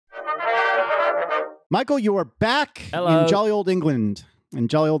Michael, you are back Hello. in jolly old England, in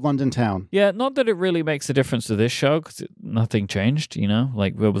jolly old London town. Yeah, not that it really makes a difference to this show because nothing changed, you know?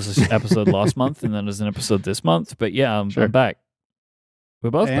 Like there was an episode last month and then there's an episode this month. But yeah, I'm back. We're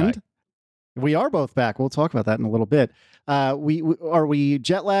both back. We are both back. We'll talk about that in a little bit. Are we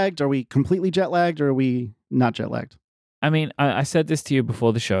jet lagged? Are we completely jet lagged or are we not jet lagged? I mean, I said this to you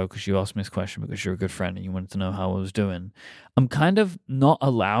before the show because you asked me this question because you're a good friend and you wanted to know how I was doing. I'm kind of not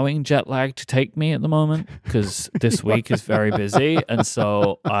allowing jet lag to take me at the moment because this week is very busy. And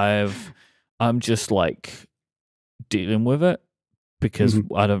so I'm just like dealing with it because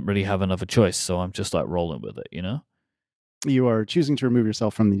I don't really have another choice. So I'm just like rolling with it, you know? You are choosing to remove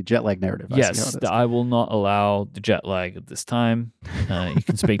yourself from the jet lag narrative. Yes, I will not allow the jet lag at this time. You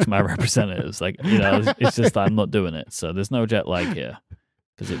can speak to my representatives. Like, you know, it's just I'm not doing it. So there's no jet lag here.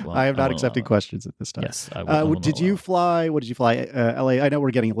 I have not accepted questions at this time. Yes. I will did you fly? What did you fly? LA? I know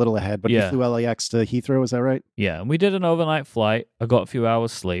we're getting a little ahead, but you flew LAX to Heathrow. Is that right? Yeah. And we did an overnight flight. I got a few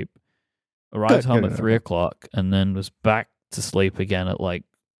hours sleep. Arrived home at 3 o'clock and then was back to sleep again at like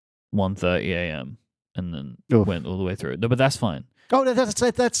 1:30 a.m. and then went all the way through it. No, but that's fine. Oh,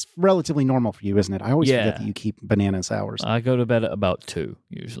 that's relatively normal for you, isn't it? I always forget that you keep bananas hours. I go to bed at about 2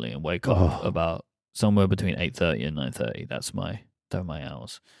 usually and wake up about somewhere between 8:30 and 9:30. They're my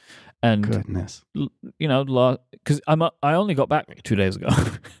hours. And goodness, you know, because I only got back like 2 days ago,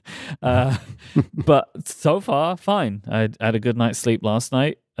 but so far fine. I had a good night's sleep last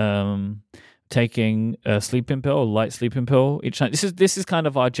night. Taking a sleeping pill, a light sleeping pill each night. This is kind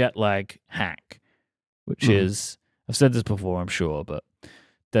of our jet lag hack, which is, I've said this before, I'm sure, but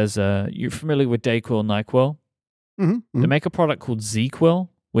there's you're familiar with Dayquil, NyQuil? They make a product called ZzzQuil,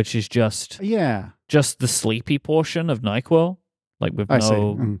 which is just the sleepy portion of NyQuil, like with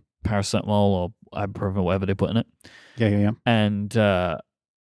no paracetamol or ibuprofen or whatever they put in it. Yeah. And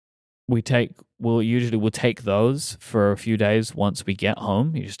we'll usually take those for a few days once we get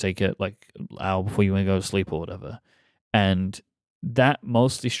home. You just take it like an hour before you want to go to sleep or whatever. And that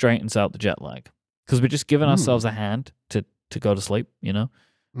mostly straightens out the jet lag because we're just giving ourselves a hand to go to sleep, you know?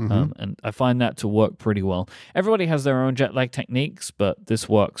 And I find that to work pretty well. Everybody has their own jet lag techniques, but this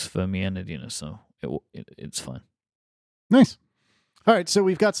works for me and Adina, so it's fine. Nice. All right, so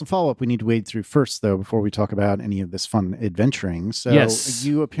we've got some follow-up we need to wade through first, though, before we talk about any of this fun adventuring. So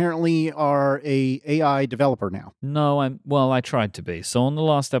you apparently are a AI developer now. No, I tried to be. So on the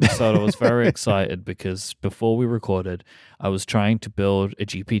last episode, I was very excited because before we recorded, I was trying to build a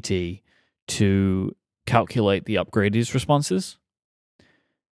GPT to calculate the upgradees responses.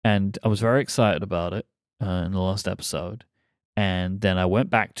 And I was very excited about it in the last episode. And then I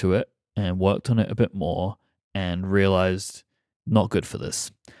went back to it and worked on it a bit more and realized not good for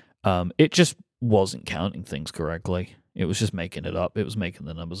this. It just wasn't counting things correctly. It was just making it up. It was making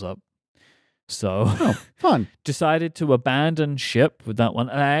the numbers up. So fun. Decided to abandon ship with that one.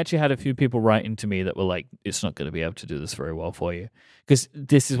 And I actually had a few people writing to me that were like, it's not going to be able to do this very well for you. Because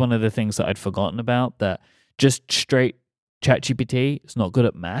this is one of the things that I'd forgotten about, that just straight ChatGPT is not good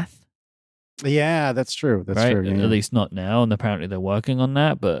at math. Yeah, that's true. That's right? true. Yeah, at least not now. And apparently they're working on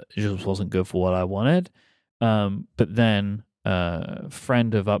that, but it just wasn't good for what I wanted. But then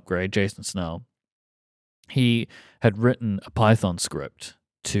friend of Upgrade, Jason Snell, he had written a Python script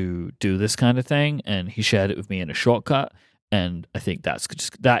to do this kind of thing, and he shared it with me in a shortcut. And I think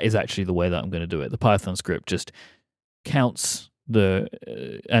that is actually the way that I'm going to do it. The Python script just counts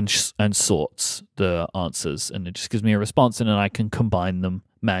and sorts the answers, and it just gives me a response, and then I can combine them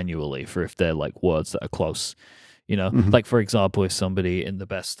manually for if they're like words that are close. You know, like for example, if somebody in the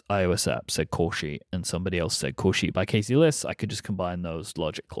best iOS app said call sheet and somebody else said call sheet by Casey Liss, I could just combine those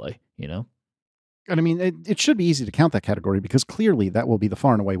logically, you know? And I mean, it should be easy to count that category because clearly that will be the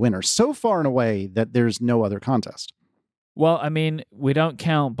far and away winner. So far and away that there's no other contest. Well, I mean, we don't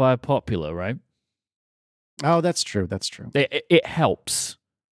count by popular, right? Oh, that's true. That's true. It helps.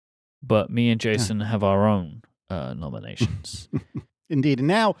 But me and Jason have our own nominations. Indeed. And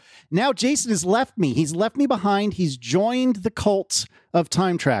now Jason has left me. He's left me behind. He's joined the cult of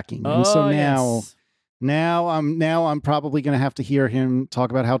time tracking. And so now I'm probably going to have to hear him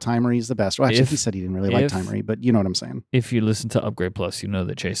talk about how Timery is the best. Well, actually, he said he didn't really like Timery, but you know what I'm saying. If you listen to Upgrade Plus, you know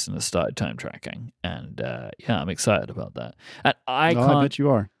that Jason has started time tracking. And I'm excited about that. And I bet you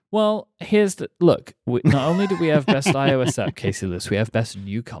are. Well, here's the look. Not only do we have best iOS app, Casey List, we have best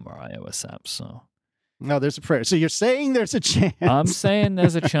newcomer iOS app. So no, there's a prayer. So you're saying there's a chance? I'm saying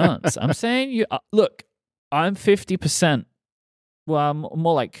there's a chance. I'm saying you look. I'm 50%. Well, I'm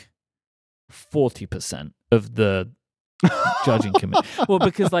more like 40% of the judging committee. Well,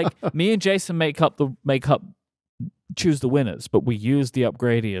 because like me and Jason choose the winners, but we use the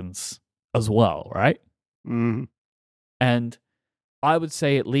upgradians as well, right? Mm-hmm. And I would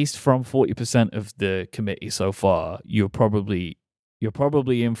say at least from 40% of the committee so far, you're probably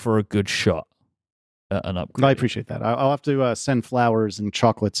in for a good shot at an upgrade. I appreciate that. I'll have to send flowers and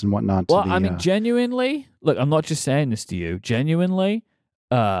chocolates and whatnot. Well, I mean, genuinely, look, I'm not just saying this to you. Genuinely,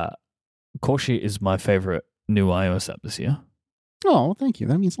 Call Sheet is my favorite new iOS app this year. Oh, well, thank you.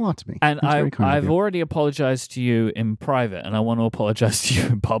 That means a lot to me. And I've already apologized to you in private, and I want to apologize to you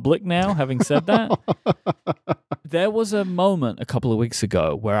in public now, having said that. There was a moment a couple of weeks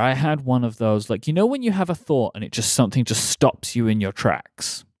ago where I had one of those, like, you know, when you have a thought and something just stops you in your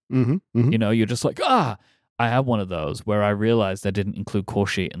tracks. Mm-hmm, mm-hmm. You know, you're just like, I had one of those where I realized I didn't include Call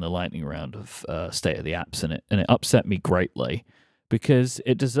Sheet in the lightning round of State of the Apps in it, and it upset me greatly because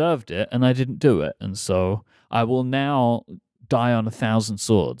it deserved it, and I didn't do it. And so I will now die on 1,000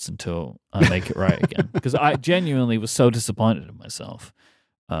 swords until I make it right again, because I genuinely was so disappointed in myself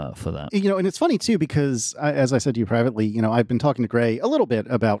for that. You know, and it's funny too, because as I said to you privately, you know, I've been talking to Gray a little bit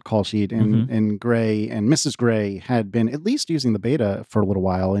about Call Sheet, and Gray and Mrs. Gray had been at least using the beta for a little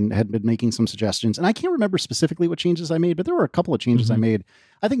while and had been making some suggestions. And I can't remember specifically what changes I made, but there were a couple of changes I made,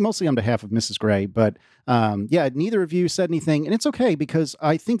 I think mostly on behalf of Mrs. Gray. But yeah, neither of you said anything, and it's okay, because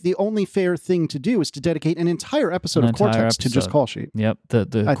I think the only fair thing to do is to dedicate an entire episode of Cortex to just Call Sheet. Yep,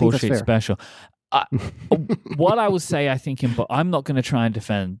 the Call Sheet special. What I would say, I think, but I'm not going to try and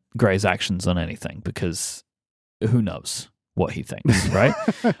defend Gray's actions on anything, because who knows what he thinks, right?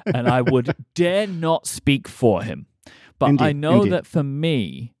 And I would dare not speak for him. But I know that for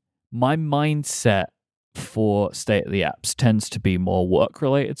me, my mindset for State of the Apps tends to be more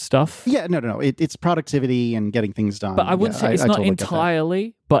work-related stuff. Yeah, no. It's productivity and getting things done. But I wouldn't say it's not totally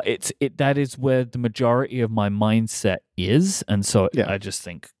entirely, but that is where the majority of my mindset is. And so I just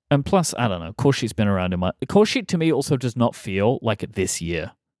think, and plus, I don't know, Call Sheet's been around Call Sheet to me also does not feel like it this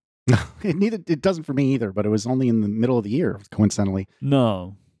year. It doesn't for me either, but it was only in the middle of the year, coincidentally.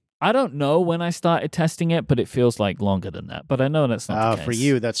 No. I don't know when I started testing it, but it feels like longer than that. But I know that's not the case. For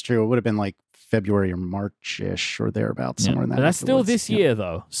you, that's true. It would have been like February or March-ish or thereabouts, somewhere in that. But that's still this year,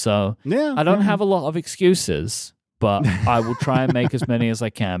 though. So yeah, I don't have a lot of excuses, but I will try and make as many as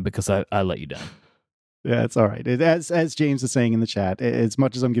I can, because I let you down. Yeah, it's all right. As James is saying in the chat, as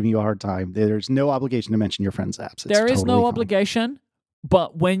much as I'm giving you a hard time, there's no obligation to mention your friend's apps. There is no obligation,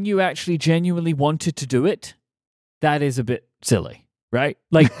 but when you actually genuinely wanted to do it, that is a bit silly, right?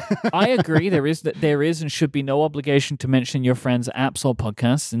 Like, I agree there is and should be no obligation to mention your friend's apps or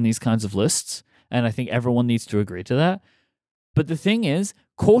podcasts in these kinds of lists, and I think everyone needs to agree to that. But the thing is,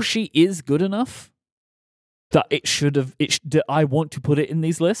 Call Sheet is good enough that I want to put it in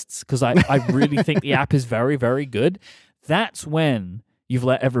these lists, because I really think the app is very, very good. That's when you've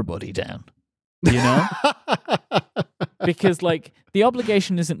let everybody down, you know? Because, like, the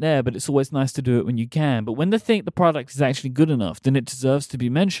obligation isn't there, but it's always nice to do it when you can. But when they think the product is actually good enough, then it deserves to be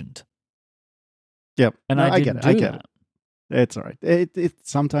mentioned. Yep. And I get it. It's all right. It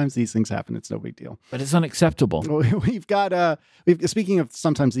sometimes these things happen. It's no big deal. But it's unacceptable. We've got speaking of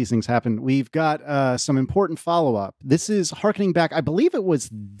sometimes these things happen, we've got some important follow-up. This is hearkening back. I believe it was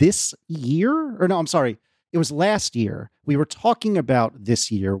this year, or no, I'm sorry. It was last year. We were talking about this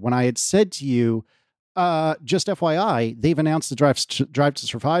year when I had said to you, just FYI, they've announced the Drive to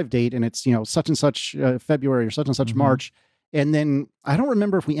Survive date, and it's, such and such February or such and such March. And then I don't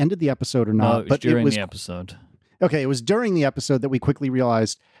remember if we ended the episode or not. No, but during the episode. Okay, it was during the episode that we quickly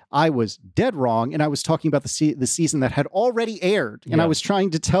realized I was dead wrong, and I was talking about the season that had already aired, and I was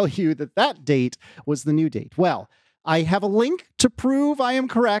trying to tell you that date was the new date. Well, I have a link to prove I am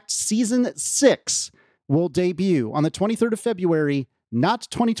correct. Season 6 will debut on the 23rd of February, not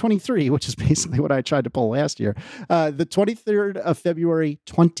 2023, which is basically what I tried to pull last year. The 23rd of February,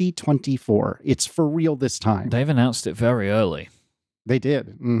 2024. It's for real this time. They've announced it very early. They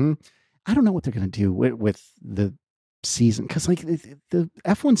did. Mm-hmm. I don't know what they're going to do with the season, because like the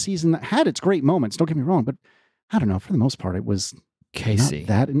F1 season had its great moments. Don't get me wrong, but I don't know. For the most part, it was Casey. Not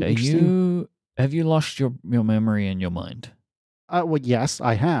that interesting. Have you lost your memory and your mind? Well, yes,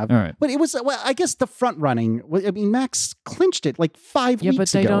 I have. All right, but it was I guess the front running. I mean, Max clinched it like 5 weeks ago. Yeah, but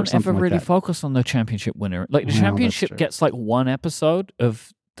they don't ever really like focus on the championship winner. Like the championship gets like one episode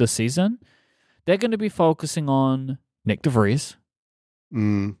of the season. They're going to be focusing on Nick DeVries.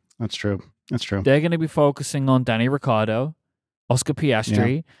 That's true. They're going to be focusing on Danny Ricciardo, Oscar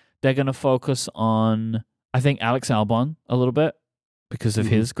Piastri. Yeah. They're going to focus on, I think, Alex Albon a little bit because of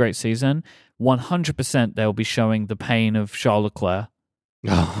his great season. 100% they'll be showing the pain of Charles Leclerc.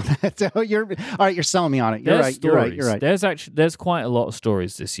 Oh, all right. You're selling me on it. You're right. There's quite a lot of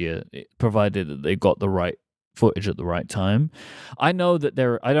stories this year, provided that they got the right footage at the right time. I know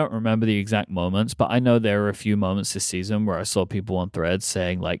that I don't remember the exact moments, but I know there are a few moments this season where I saw people on threads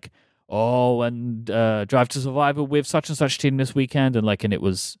saying like, oh, and Drive to Survive with such and such team this weekend,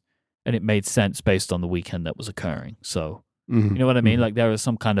 and it made sense based on the weekend that was occurring. So you know what I mean? Like there were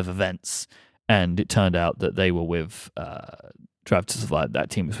some kind of events, and it turned out that they were with Drive to Survive. That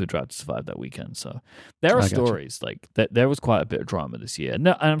team was with Drive to Survive that weekend. So there are stories like that. There was quite a bit of drama this year.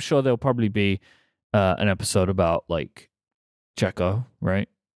 No, and I'm sure there'll probably be an episode about like Checo, right?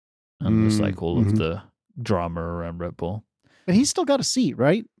 And there's like all of the drama around Red Bull. But he's still got a seat,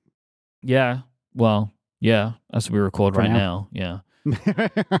 right? Yeah. Well, yeah. As we record right now. Yeah.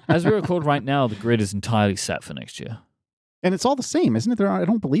 As we record right now, the grid is entirely set for next year. And it's all the same, isn't it? I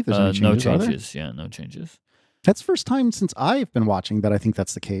don't believe there's any changes. No changes. Yeah, no changes. That's the first time since I've been watching that I think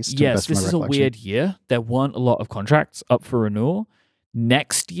that's the case. Yes, this is a weird year. There weren't a lot of contracts up for renewal.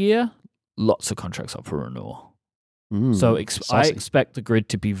 Next year, lots of contracts up for renewal. So I expect the grid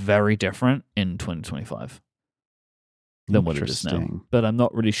to be very different in 2025 than what it is now. But I'm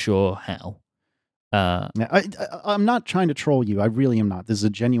not really sure how. I'm not trying to troll you. I really am not. This is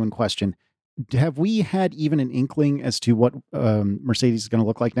a genuine question. Have we had even an inkling as to what Mercedes is going to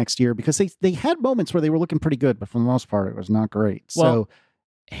look like next year? Because they had moments where they were looking pretty good, but for the most part, it was not great. Well,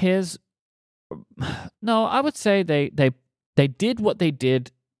 I would say they did what they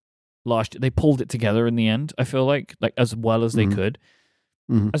did last year. They pulled it together in the end, I feel like as well as they could.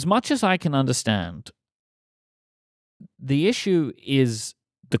 As much as I can understand, the issue is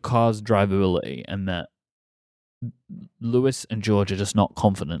the car's drivability, and that Lewis and George are just not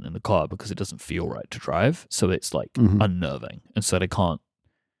confident in the car because it doesn't feel right to drive. So it's like unnerving. And so they can't,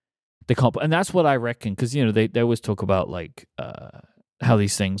 and that's what I reckon. Cause you know, they always talk about like, how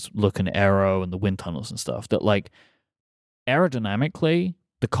these things look in aero and the wind tunnels and stuff, that like aerodynamically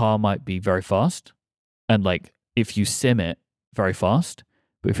the car might be very fast. And like, if you sim it very fast,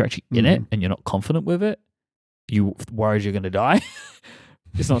 but if you're actually in it and you're not confident with it, you worried you're going to die.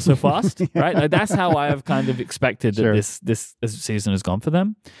 It's not so fast, right? Like, that's how I have kind of expected that this season has gone for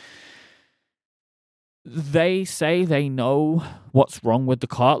them. They say they know what's wrong with the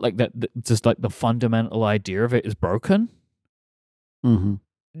car, like that just like the fundamental idea of it is broken.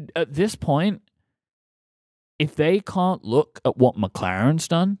 At this point, if they can't look at what McLaren's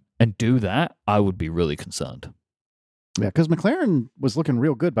done and do that, I would be really concerned. Yeah, because McLaren was looking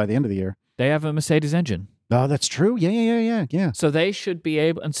real good by the end of the year. They have a Mercedes engine. Oh, that's true. Yeah. So they should be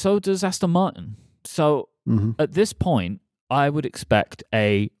able, and so does Aston Martin. So at this point, I would expect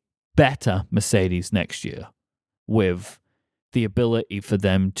a better Mercedes next year with the ability for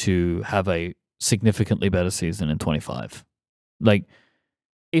them to have a significantly better season in 25. Like,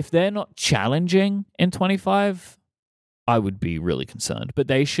 if they're not challenging in 25, I would be really concerned. But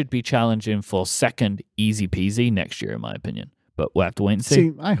they should be challenging for second easy peasy next year, in my opinion. But we'll have to wait and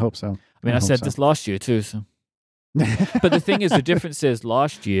see. I hope so. I mean, I said this last year too. So. But the thing is, the difference is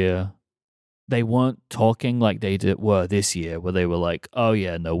last year, they weren't talking like they were this year, where they were like, oh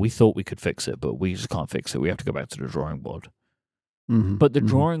yeah, no, we thought we could fix it, but we just can't fix it. We have to go back to the drawing board. But the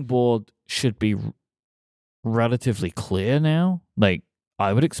drawing board should be relatively clear now. Like,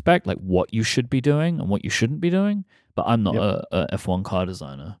 I would expect like what you should be doing and what you shouldn't be doing, but I'm not a F1 car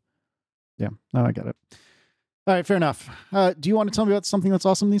designer. Yeah, no, I get it. All right, fair enough. Do you want to tell me about something that's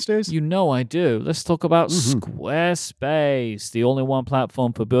awesome these days? You know I do. Let's talk about Squarespace, the only one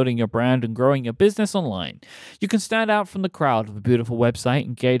platform for building your brand and growing your business online. You can stand out from the crowd with a beautiful website,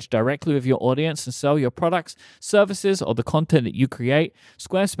 engage directly with your audience, and sell your products, services, or the content that you create.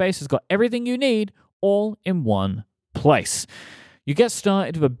 Squarespace has got everything you need all in one place. You get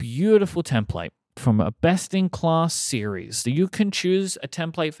started with a beautiful template from a best-in-class series. So you can choose a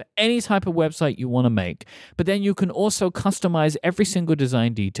template for any type of website you want to make, but then you can also customize every single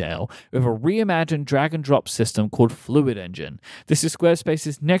design detail with a reimagined drag-and-drop system called Fluid Engine. This is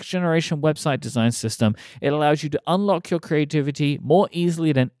Squarespace's next-generation website design system. It allows you to unlock your creativity more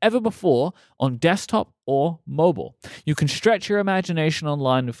easily than ever before on desktop or mobile. You can stretch your imagination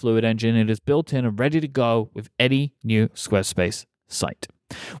online with Fluid Engine. It is built in and ready to go with any new Squarespace site.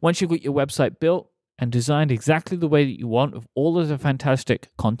 Once you've got your website built and designed exactly the way that you want, with all of the fantastic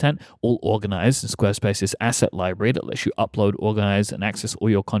content all organized in Squarespace's asset library that lets you upload, organize, and access all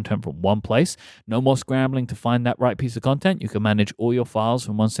your content from one place. No more scrambling to find that right piece of content. You can manage all your files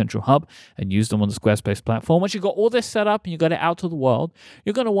from one central hub and use them on the Squarespace platform. Once you've got all this set up and you got it out to the world,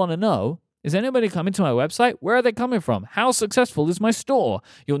 you're going to want to know Is anybody coming to my website? Where are they coming from? How successful is my store?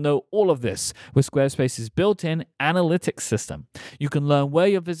 You'll know all of this with Squarespace's built-in analytics system. You can learn where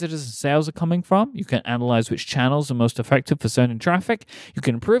your visitors and sales are coming from. You can analyze which channels are most effective for sending traffic. You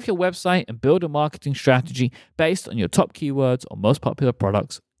can improve your website and build a marketing strategy based on your top keywords or most popular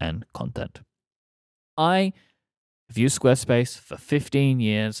products and content. I I've used Squarespace for 15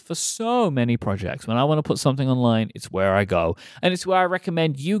 years for so many projects. When I want to put something online, it's where I go. And it's where I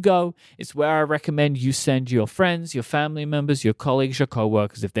recommend you go. It's where I recommend you send your friends, your family members, your colleagues, your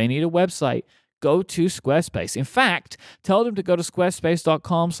coworkers. If they need a website, go to Squarespace. In fact, tell them to go to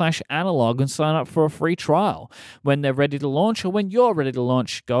squarespace.com/analog and sign up for a free trial. When they're ready to launch, or when you're ready to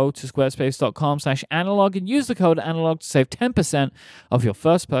launch, go to squarespace.com/analog and use the code analog to save 10% of your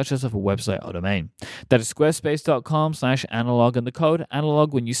first purchase of a website or domain. That is squarespace.com/analog and the code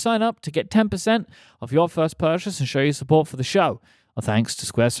analog when you sign up to get 10% of your first purchase and show your support for the show. Well, thanks to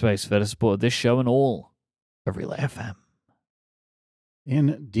Squarespace for the support of this show and all of Relay FM.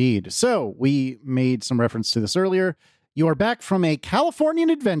 Indeed. So we made some reference to this earlier. You are back from a Californian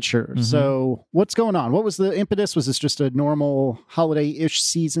adventure. Mm-hmm. So what's going on? What was the impetus? Was this just a normal holiday-ish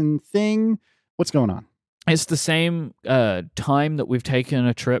season thing? What's going on? It's the same time that we've taken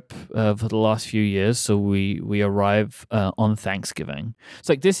a trip for the last few years. So we arrive on Thanksgiving. It's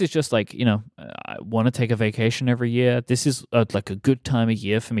like, this is just like, I want to take a vacation every year. This is like a good time of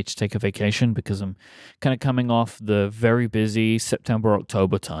year for me to take a vacation because I'm kind of coming off the very busy September,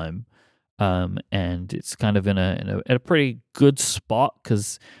 October time. And it's kind of in a pretty good spot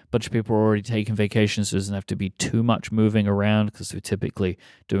because a bunch of people are already taking vacations, so there doesn't have to be too much moving around because we're typically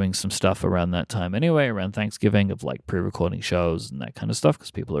doing some stuff around that time anyway, around Thanksgiving, of like pre-recording shows and that kind of stuff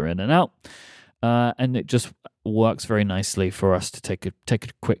because people are in and out. And it just works very nicely for us to take a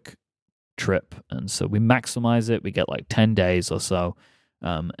quick trip. And so we maximize it. We get like 10 days or so.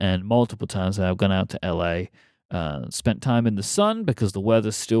 And multiple times I've gone out to LA. Spent time in the sun because the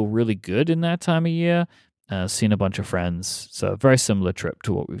weather's still really good in that time of year. Seen a bunch of friends. So a very similar trip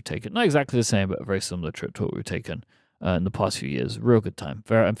to what we've taken. Not exactly the same, but a very similar trip to what we've taken in the past few years. Real good time.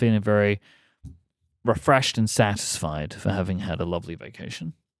 I'm feeling very refreshed and satisfied for having had a lovely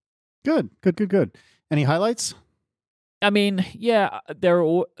vacation. Good. Any highlights? I mean, yeah,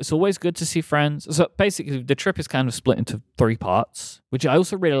 it's always good to see friends. So basically, the trip is kind of split into 3 parts, which I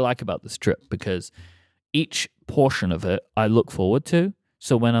also really like about this trip because each portion of it I look forward to.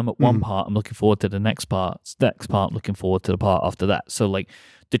 So when I'm at one part, I'm looking forward to the next part. The next part, I'm looking forward to the part after that. So like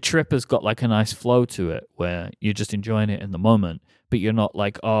the trip has got like a nice flow to it where you're just enjoying it in the moment, but you're not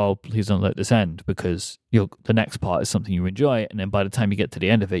like, oh, please don't let this end, because the next part is something you enjoy. And then by the time you get to the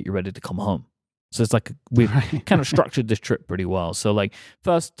end of it, you're ready to come home. So it's like we've kind of structured this trip pretty well. So like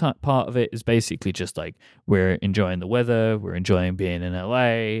first part of it is basically just like we're enjoying the weather, we're enjoying being in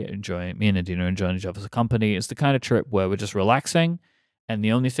LA, me and Adina enjoying each other's company. It's the kind of trip where we're just relaxing and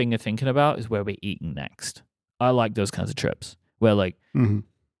the only thing you're thinking about is where we're eating next. I like those kinds of trips where like I'm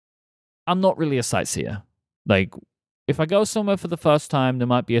not really a sightseer. Like if I go somewhere for the first time, there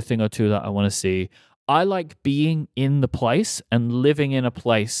might be a thing or two that I want to see. I like being in the place and living in a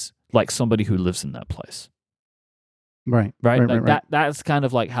place like somebody who lives in that place. Right. That's kind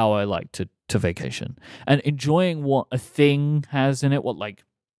of like how I like to vacation and enjoying what a thing has in it, what like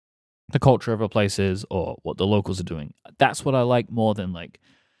the culture of a place is or what the locals are doing. That's what I like more than like,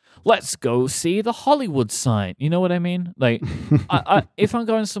 let's go see the Hollywood sign. You know what I mean? Like I if I'm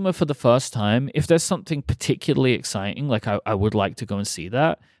going somewhere for the first time, if there's something particularly exciting, like I would like to go and see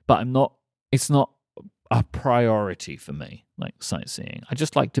that, but it's not a priority for me, like sightseeing. I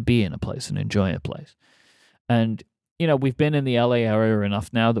just like to be in a place and enjoy a place. And, we've been in the LA area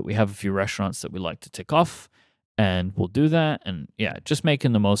enough now that we have a few restaurants that we like to tick off, and we'll do that. And yeah, just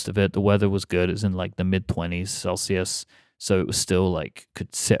making the most of it. The weather was good. It was in like the mid-20s Celsius. So it was still like,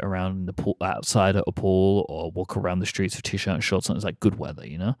 could sit around in the pool, outside at a pool or walk around the streets with t-shirt and shorts. And it's like good weather,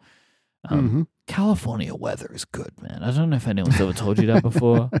 California weather is good, man. I don't know if anyone's ever told you that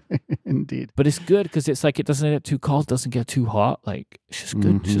before. Indeed. But it's good because it's like it doesn't get too cold, doesn't get too hot. Like it's just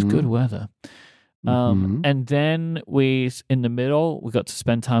good. It's just good weather. And then in the middle, we got to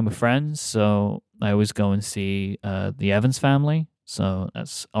spend time with friends. So I always go and see the Evans family. So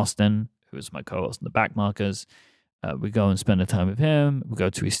that's Austin, who is my co-host in the Backmarkers. We go and spend the time with him. We go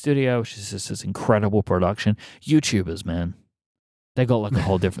to his studio, which is just this incredible production. YouTubers, man. They got like a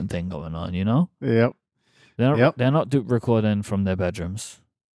whole different thing going on, Yep. They're not recording from their bedrooms,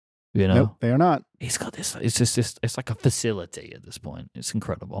 Nope, they are not. He's got this. It's just this. It's like a facility at this point. It's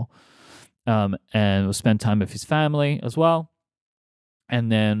incredible. And we'll spend time with his family as well.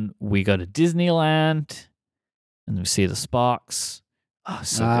 And then we go to Disneyland, and we see the Sparks. Oh,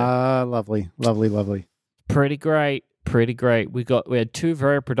 so good. Lovely, lovely, lovely. Pretty great. Pretty great. We had 2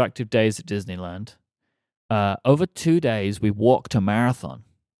 very productive days at Disneyland. Over 2 days, we walked a marathon.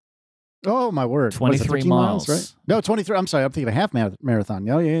 Oh, my word. 23 miles. Right? No, 23. I'm sorry. I'm thinking a half marathon.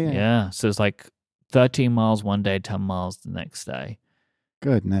 Oh, yeah. Yeah. So it's like 13 miles one day, 10 miles the next day.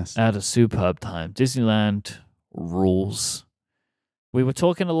 Goodness. At a superb time. Disneyland rules. We were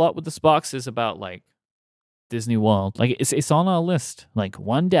talking a lot with the Sparkses about like Disney World. Like it's on our list. Like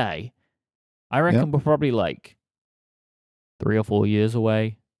one day, I reckon we're probably like 3 or 4 years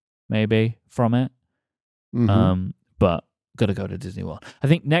away, maybe from it. Mm-hmm. But gotta go to Disney World. I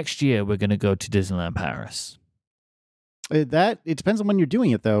think next year we're gonna go to Disneyland Paris. It depends on when you're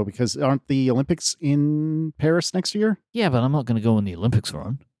doing it though, because aren't the Olympics in Paris next year? Yeah, but I'm not gonna go when the Olympics are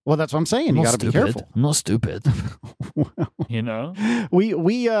on. Well, that's what I'm saying. You got to be careful. I'm not stupid. You know,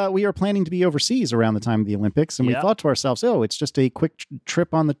 we are planning to be overseas around the time of the Olympics, and we thought to ourselves, "Oh, it's just a quick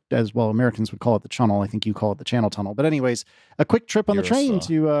trip on the as well." Americans would call it the channel. I think you call it the Channel Tunnel. But anyways, a quick trip on the train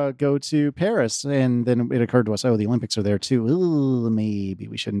to go to Paris, and then it occurred to us, "Oh, the Olympics are there too. Ooh, maybe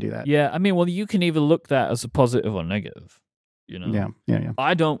we shouldn't do that." Yeah, I mean, well, you can either look that as a positive or negative. You know? Yeah.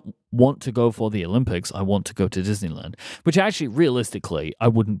 I don't want to go for the Olympics. I want to go to Disneyland, which actually, realistically, I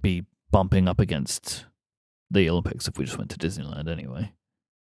wouldn't be bumping up against the Olympics if we just went to Disneyland anyway.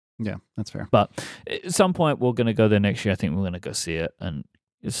 Yeah, that's fair. But at some point, we're going to go there next year. I think we're going to go see it. And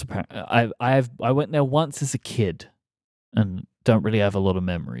it's I went there once as a kid and don't really have a lot of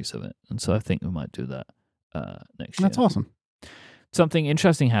memories of it. And so I think we might do that next year. That's awesome. Something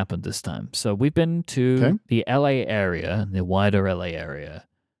interesting happened this time. So we've been to the LA area, the wider LA area,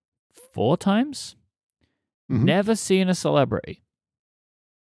 4 times. Mm-hmm. Never seen a celebrity.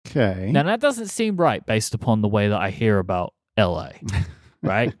 Okay. Now that doesn't seem right based upon the way that I hear about LA,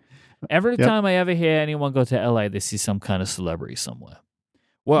 right? Every time I ever hear anyone go to LA, they see some kind of celebrity somewhere.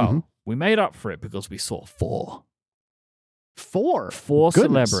 Well, we made up for it because we saw 4. 4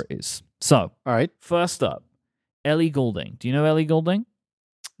 celebrities. So, all right. First up, Ellie Goulding. Do you know Ellie Goulding?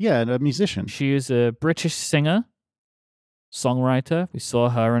 Yeah, a musician. She is a British singer, songwriter. We saw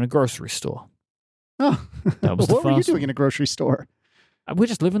her in a grocery store. Oh, that was what were you doing in a grocery store? We're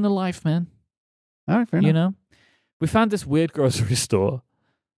just living the life, man. All right, fair enough. You know, we found this weird grocery store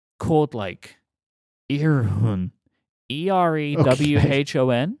called like Erewhon,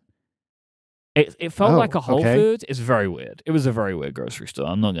 Erewhon. It felt like a Whole Foods. It's very weird. It was a very weird grocery store.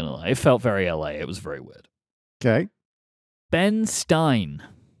 I'm not gonna lie. It felt very LA. It was very weird. Okay. Ben Stein.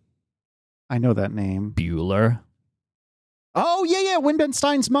 I know that name. Bueller. Oh, yeah. When Ben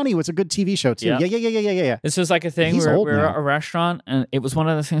Stein's Money was a good TV show, too. Yeah. This was like a thing where we were at a restaurant, and it was one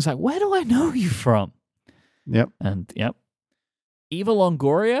of those things like, where do I know you from? Yep. And, Eva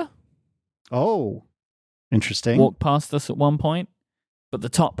Longoria. Oh, interesting. Walked past us at one point. But the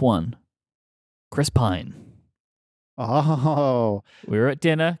top one, Chris Pine. Oh. We were at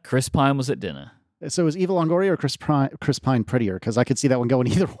dinner. Chris Pine was at dinner. So is Eva Longoria or Chris Pine prettier? Because I could see that one going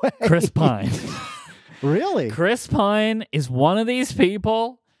either way. Chris Pine. Really? Chris Pine is one of these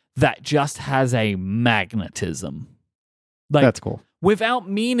people that just has a magnetism. Like, that's cool. Without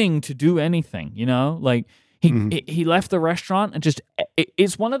meaning to do anything, you know? Like, he left the restaurant and just...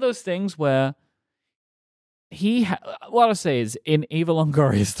 It's one of those things where what I'll say is, in Eva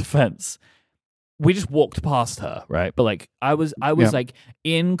Longoria's defense, we just walked past her, right? But like, I was like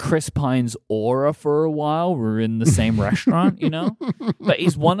in Chris Pine's aura for a while. We were in the same restaurant, you know? But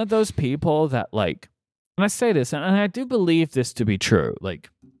he's one of those people that like... And I say this, and I do believe this to be true. Like,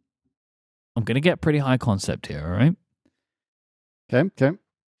 I'm going to get pretty high concept here, all right? Okay.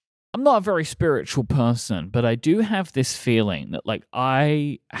 I'm not a very spiritual person, but I do have this feeling that, like,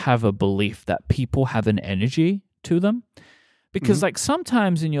 I have a belief that people have an energy to them. Because, like,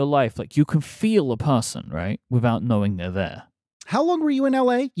 sometimes in your life, like, you can feel a person, right, without knowing they're there. How long were you in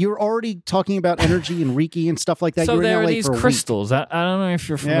LA? You were already talking about energy and Reiki and stuff like that. So you were there in LA are these crystals. I don't know if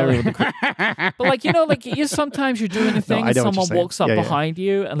you're familiar with the crystals. But like, you know, like sometimes you're doing a thing and someone walks up behind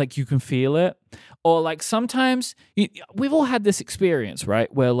you and like you can feel it. Or like sometimes we've all had this experience,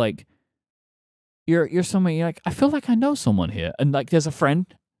 right? Where like you're somewhere, you're like, I feel like I know someone here. And like there's a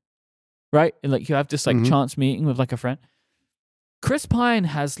friend, right? And like you have this like chance meeting with like a friend. Chris Pine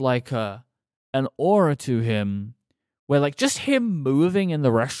has like an aura to him where like just him moving in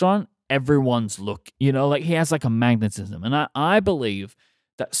the restaurant, everyone's you know, like he has like a magnetism. And I believe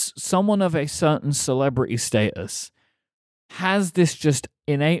that someone of a certain celebrity status has this just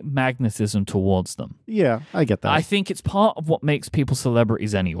innate magnetism towards them. Yeah, I get that. I think it's part of what makes people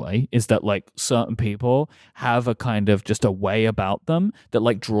celebrities anyway, is that like certain people have a kind of just a way about them that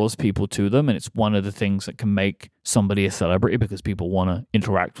like draws people to them. And it's one of the things that can make somebody a celebrity because people want to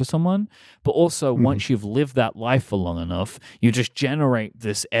interact with someone. But also once you've lived that life for long enough, you just generate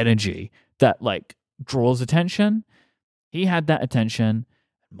this energy that like draws attention. He had that attention.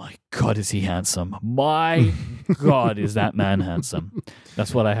 My God, is he handsome? My God, is that man handsome?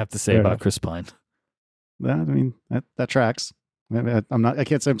 That's what I have to say about Chris Pine. I mean, that tracks. I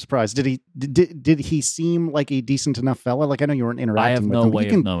can't say I'm surprised. Did he seem like a decent enough fella? Like, I know you weren't interacting with him. I have no way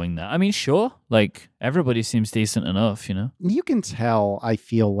of knowing that. I mean, sure. Like, everybody seems decent enough, you know? You can tell, I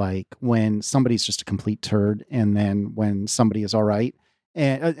feel like, when somebody's just a complete turd and then when somebody is all right.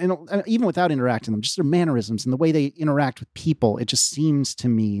 And even without interacting them, just their mannerisms and the way they interact with people, it just seems to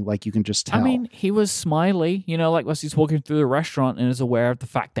me like you can just tell. I mean, he was smiley, you know, like as he's walking through the restaurant and is aware of the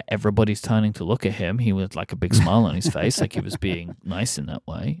fact that everybody's turning to look at him. He was like a big smile on his face, like he was being nice in that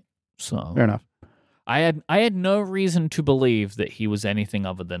way. So fair enough. I had no reason to believe that he was anything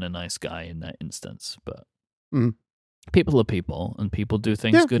other than a nice guy in that instance. But people are people, and people do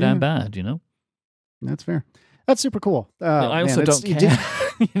things good and bad, you know? That's fair. That's super cool. I also don't care.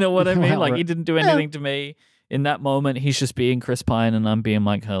 You know what I mean? Like, he didn't do anything to me in that moment. He's just being Chris Pine and I'm being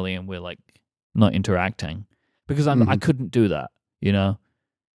Mike Hurley, and we're like not interacting because I couldn't do that, you know?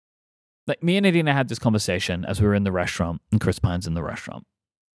 Like, me and Adina had this conversation as we were in the restaurant and Chris Pine's in the restaurant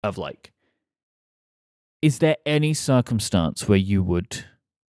of like, is there any circumstance where you would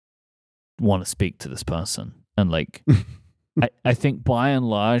want to speak to this person? And like, I think by and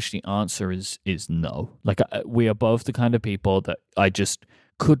large the answer is no. Like, we are both the kind of people that I just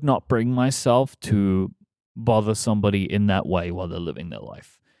could not bring myself to bother somebody in that way while they're living their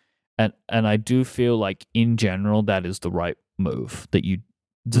life. And I do feel like in general that is the right move, that you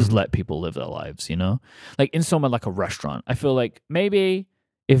just let people live their lives, you know? Like in somewhere like a restaurant, I feel like maybe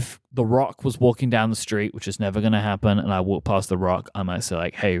if The Rock was walking down the street, which is never going to happen, and I walk past The Rock, I might say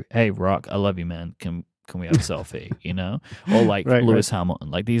like, hey Rock, I love you, man. Can we have a selfie, you know? Or like Lewis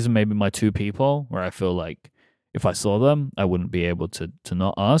Hamilton. Like, these are maybe my two people where I feel like if I saw them, I wouldn't be able to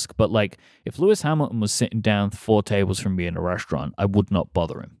not ask. But like, if Lewis Hamilton was sitting down 4 tables from me in a restaurant, I would not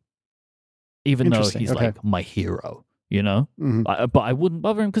bother him. Even though he's like my hero, you know? But I wouldn't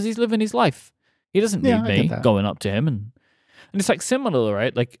bother him because he's living his life. He doesn't need me going up to him. And it's like similar,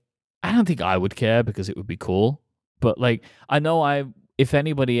 right? Like, I don't think I would care because it would be cool. But like, I know if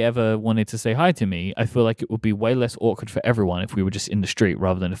anybody ever wanted to say hi to me, I feel like it would be way less awkward for everyone if we were just in the street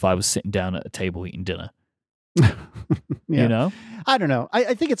rather than if I was sitting down at a table eating dinner. You know? I don't know.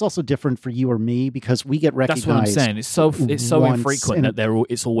 I think it's also different for you or me because we get recognized. That's what I'm saying. It's so infrequent that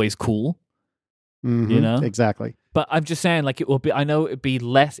it's always cool. You know? Exactly. But I'm just saying, like, I know it'd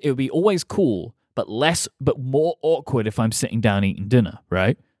be always cool, but more awkward if I'm sitting down eating dinner,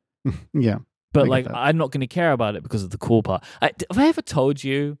 right? Yeah. But like, I'm not going to care about it because of the cool part. Have I ever told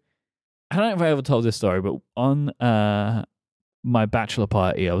you? I don't know if I ever told this story, but on my bachelor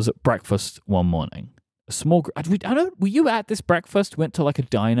party, I was at breakfast one morning. A small group. I don't. Were you at this breakfast? Went to like a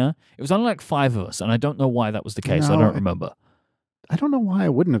diner. It was only like 5 of us, and I don't know why that was the case. No, I don't remember. I don't know why I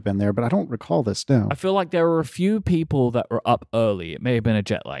wouldn't have been there, but I don't recall this now. I feel like there were a few people that were up early. It may have been a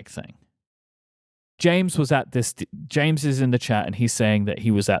jet lag thing. James was at this. James is in the chat and he's saying that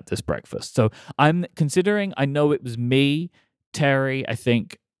he was at this breakfast. So I'm considering, I know it was me, Terry, I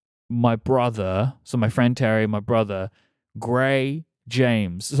think my brother. So my friend Terry, my brother, Gray,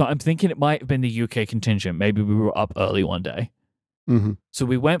 James. So I'm thinking it might have been the UK contingent. Maybe we were up early one day. So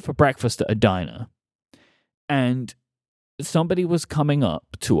we went for breakfast at a diner and somebody was coming up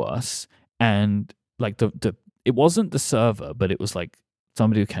to us and like it wasn't the server, but it was like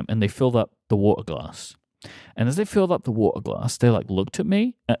somebody who came and they filled up the water glass. And as they filled up the water glass, they like looked at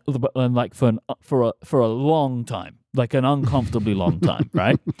me and like for a long time, like an uncomfortably long time,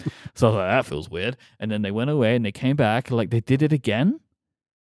 right? So I was like, that feels weird. And then they went away and they came back, like they did it again.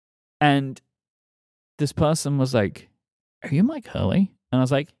 And this person was like, "Are you Mike Hurley?" And I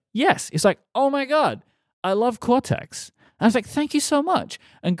was like, "Yes." It's like, "Oh my God, I love Cortex." And I was like, "Thank you so much."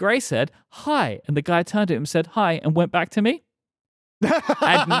 And Gray said, "Hi." And the guy turned to him and said, "Hi," and went back to me.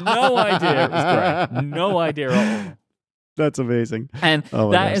 I had no idea it was Gray. No idea at all. That's amazing. And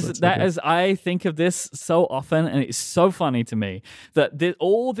that is, I think of this so often, and it's so funny to me that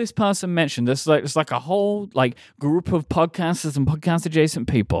all this person mentioned, it's like a whole like group of podcasters and podcast adjacent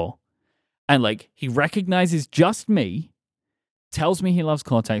people, and like he recognizes just me, tells me he loves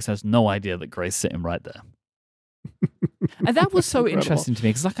Cortex, has no idea that Gray's sitting right there. And that was so Incredible. interesting to me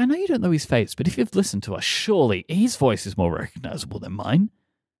because, like, I know you don't know his face, but if you've listened to us, surely his voice is more recognizable than mine.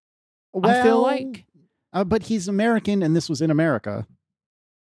 I feel like. But he's American, and this was in America.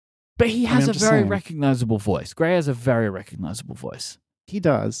 But he has a very saying. recognizable voice. Gray has a very recognizable voice. He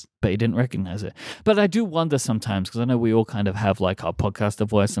does. But he didn't recognize it. But I do wonder sometimes, because I know we all kind of have like our podcaster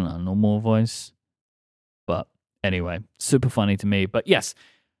voice and our normal voice. But anyway, super funny to me. But yes,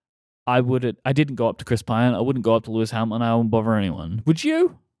 I didn't go up to Chris Pine. I wouldn't go up to Lewis Hamilton. I wouldn't bother anyone. Would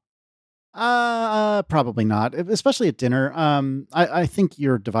you? Probably not, especially at dinner. I think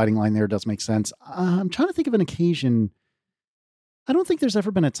your dividing line there does make sense. I'm trying to think of an occasion. I don't think there's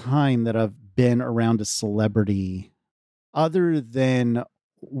ever been a time that I've been around a celebrity other than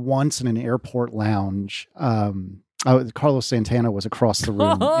once in an airport lounge. Carlos Santana was across the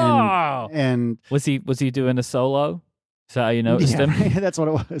room, and was he doing a solo? Is that how you noticed him? That's what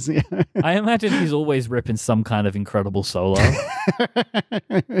it was. Yeah. I imagine he's always ripping some kind of incredible solo.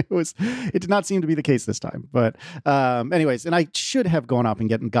 It did not seem to be the case this time, but anyways, and I should have gone up and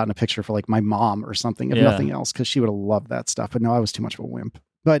gotten a picture for like my mom or something, if nothing else, because she would have loved that stuff. But no, I was too much of a wimp.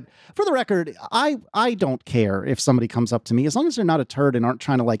 But for the record, I don't care if somebody comes up to me, as long as they're not a turd and aren't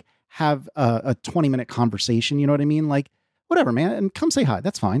trying to like have a 20-minute conversation. You know what I mean? Like, whatever, man, and come say hi.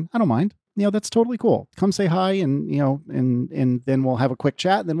 That's fine. I don't mind. That's totally cool. Come say hi, and and then we'll have a quick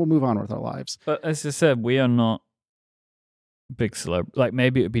chat, and then we'll move on with our lives. But as I said, we are not big celeb. Like,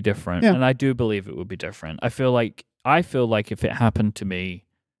 maybe it would be different, and I do believe it would be different. I feel like if it happened to me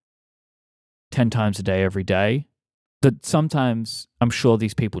 10 times a day, every day, that sometimes I'm sure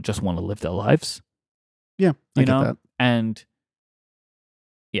these people just want to live their lives. Yeah, I get that. And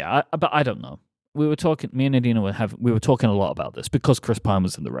but I don't know. We were talking. Me and Adina we were talking a lot about this because Chris Pine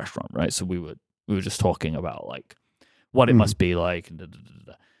was in the restaurant, right? So we were just talking about like what it must be like,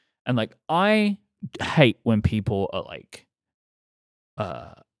 and like I hate when people are like,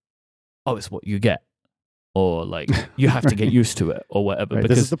 "Oh, it's what you get," or like you have to get used to it, or whatever. Right,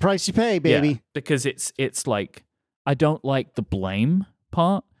 because this is the price you pay, baby. Yeah, because it's like I don't like the blame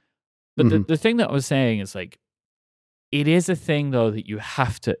part, but the thing that I was saying is like it is a thing though that you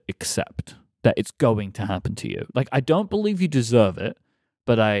have to accept. That it's going to happen to you. Like, I don't believe you deserve it,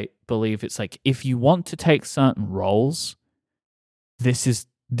 but I believe it's like, if you want to take certain roles, this is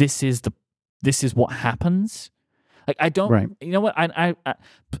what happens. Like, I don't, right. You know what?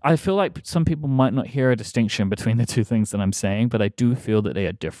 I feel like some people might not hear a distinction between the two things that I'm saying, but I do feel that they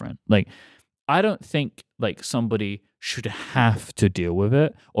are different. Like, I don't think like somebody should have to deal with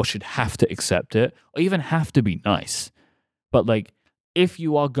it or should have to accept it or even have to be nice. But like, if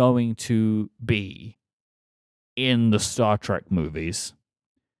you are going to be in the Star Trek movies,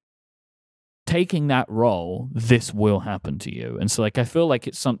 taking that role, this will happen to you. And so, like, I feel like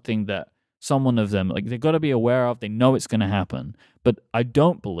it's something that someone of them, like, they've got to be aware of. They know it's going to happen. But I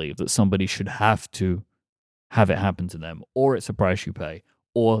don't believe that somebody should have to have it happen to them, or it's a price you pay,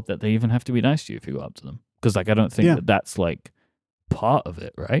 or that they even have to be nice to you if you go up to them. Because, like, I don't think that that's, like, part of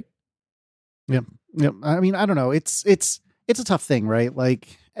it, right? Yeah. I mean, I don't know. It's a tough thing, right?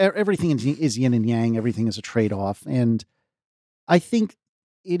 Like everything is yin and yang. Everything is a trade-off. And I think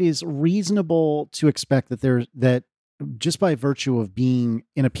it is reasonable to expect that just by virtue of being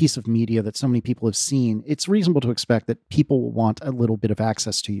in a piece of media that so many people have seen, it's reasonable to expect that people will want a little bit of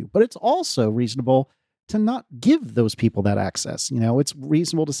access to you. But it's also reasonable to not give those people that access. It's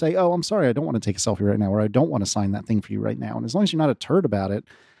reasonable to say, oh, I'm sorry, I don't want to take a selfie right now, or I don't want to sign that thing for you right now. And as long as you're not a turd about it,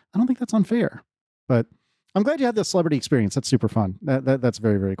 I don't think that's unfair. But I'm glad you had this celebrity experience. That's super fun. That's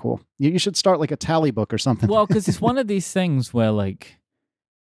very, very cool. You should start like a tally book or something. Well, because it's one of these things where like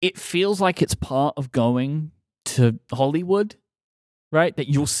it feels like it's part of going to Hollywood, right? That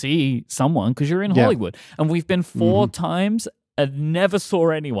you'll see someone because you're in Hollywood. And we've been 4 times and never saw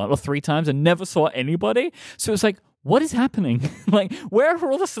anyone, or 3 times and never saw anybody. So it's like, what is happening? Like, where are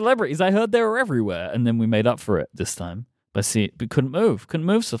all the celebrities? I heard they were everywhere. And then we made up for it this time. But see, we couldn't move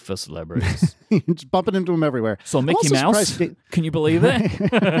for celebrities. Just bumping into them everywhere. So Mickey Mouse, can you believe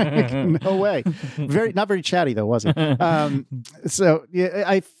it? No way. Not very chatty though, was it? So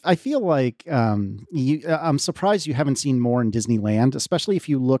yeah, I feel like I'm surprised you haven't seen more in Disneyland, especially if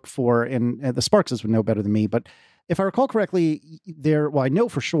you look for, and the Sparkses would know better than me, but if I recall correctly, I know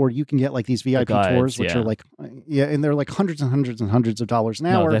for sure you can get like these VIP tours, which are like, and they're like hundreds and hundreds and hundreds of dollars an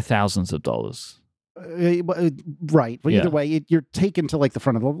hour. No, they're thousands of dollars. Right. But either way, you're taken to like the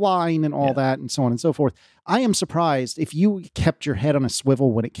front of the line and all that and so on and so forth. I am surprised if you kept your head on a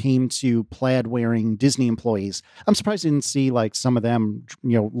swivel when it came to plaid wearing Disney employees. I'm surprised you didn't see like some of them,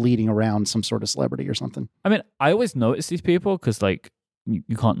 leading around some sort of celebrity or something. I mean, I always notice these people because like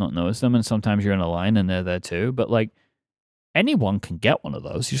you can't not notice them. And sometimes you're in a line and they're there too. But like anyone can get one of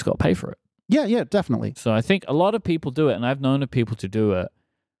those. You just got to pay for it. Yeah, definitely. So I think a lot of people do it, and I've known of people to do it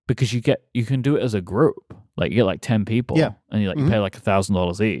because you can do it as a group. Like you get like 10 people, and you pay like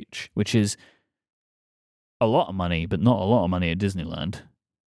 $1,000 each, which is a lot of money, but not a lot of money at Disneyland,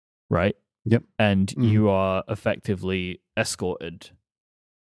 right? Yep. And you are effectively escorted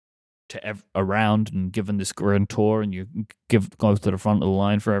to around and given this grand tour, and you go to the front of the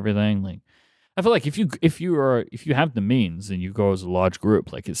line for everything. Like, I feel like if you have the means and you go as a large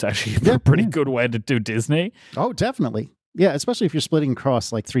group, like it's actually a pretty good way to do Disney. Oh, definitely. Yeah, especially if you're splitting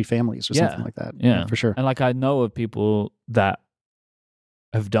across like 3 families or something like that. Yeah, for sure. And like I know of people that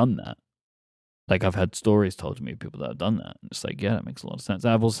have done that. Like I've had stories told to me of people that have done that. And it's like, yeah, that makes a lot of sense.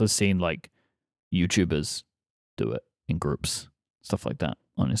 I've also seen like YouTubers do it in groups, stuff like that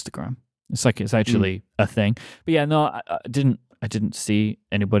on Instagram. It's like it's actually a thing. But yeah, no, I didn't see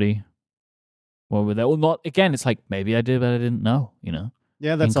anybody. Well, with that, well, not again. It's like maybe I did, but I didn't know. You know.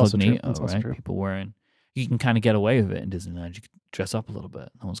 Yeah, that's also true. That's right? also true. People wearing. You can kind of get away with it in Disneyland. You can dress up a little bit.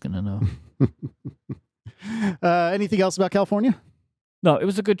 No one's gonna know. Anything else about California? No, it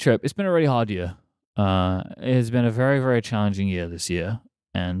was a good trip. It's been a really hard year. It has been a very, very challenging year this year,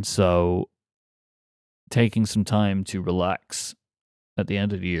 and so taking some time to relax at the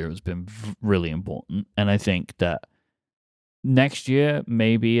end of the year has been really important. And I think that next year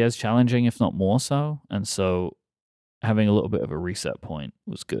may be as challenging, if not more so. And so having a little bit of a reset point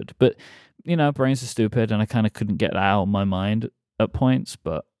was good. But, you know, brains are stupid, and I kind of couldn't get that out of my mind at points,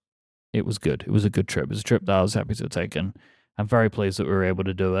 but it was good. It was a good trip. It was a trip that I was happy to have taken. I'm very pleased that we were able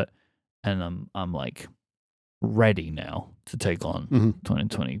to do it. And I'm like ready now to take on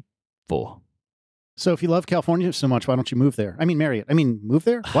 2024. So if you love California so much, why don't you move there? I mean, marry it. I mean, move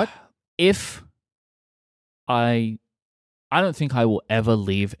there? What? If I don't think I will ever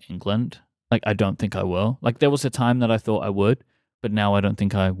leave England. Like, I don't think I will. Like, there was a time that I thought I would, but now I don't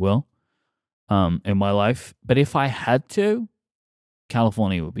think I will in my life. But if I had to,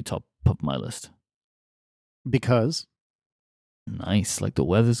 California would be top of my list. Because? Nice. Like, the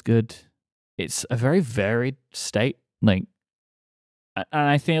weather's good. It's a very varied state. Like, and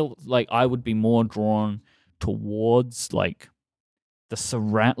I feel like I would be more drawn towards like the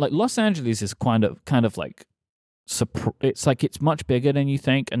surround. Like Los Angeles is kind of like it's like it's much bigger than you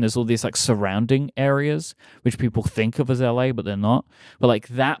think, and there's all these like surrounding areas which people think of as LA, but they're not. But like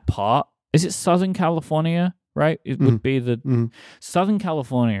that part, is it Southern California? Right? It would be the Southern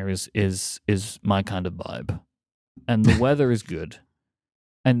California is my kind of vibe, and the weather is good,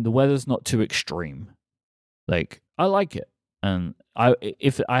 and the weather's not too extreme. Like I like it. And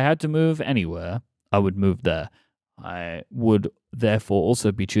if I had to move anywhere, I would move there. I would therefore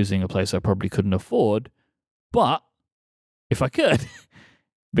also be choosing a place I probably couldn't afford, but if I could,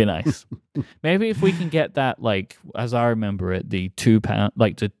 be nice. Maybe if we can get that, like as I remember it, the £2,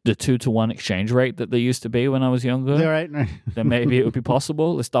 like the 2-to-1 exchange rate that there used to be when I was younger. Yeah, right. Then maybe it would be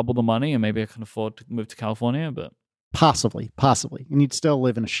possible. Let's double the money, and maybe I can afford to move to California. But possibly, and you'd still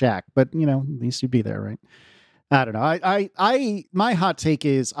live in a shack, but you know, at least you'd be there, right? I don't know. My hot take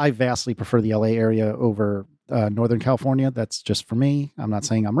is I vastly prefer the LA area over Northern California. That's just for me. I'm not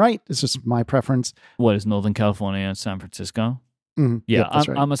saying I'm right. It's just my preference. What is Northern California and San Francisco? Mm-hmm. Yeah, yep,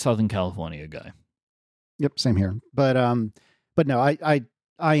 right. I'm a Southern California guy. Yep, same here. But no, I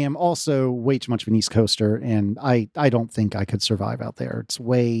am also way too much of an East Coaster, and I don't think I could survive out there.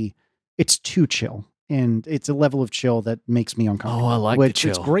 It's too chill. And it's a level of chill that makes me uncomfortable. Oh, I like the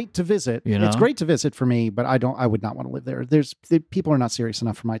chill. It's great to visit. You know? It's great to visit for me, but I would not want to live there. People are not serious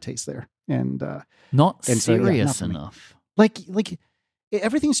enough for my taste there. And not serious enough. Like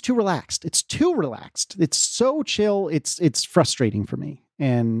everything's too relaxed. It's too relaxed. It's so chill. It's frustrating for me.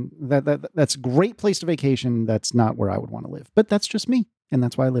 And that's a great place to vacation. That's not where I would want to live. But that's just me. And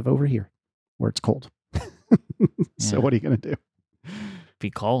that's why I live over here where it's cold. So what are you going to do? Be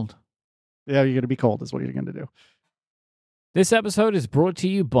cold. Yeah, you're going to be cold is what you're going to do. This episode is brought to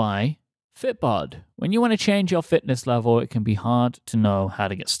you by Fitbod. When you want to change your fitness level, it can be hard to know how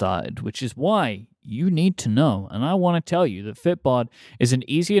to get started, which is why you need to know. And I want to tell you that Fitbod is an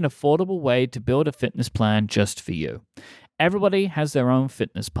easy and affordable way to build a fitness plan just for you. Everybody has their own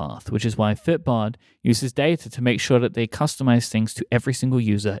fitness path, which is why Fitbod uses data to make sure that they customize things to every single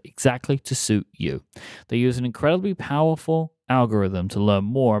user exactly to suit you. They use an incredibly powerful algorithm to learn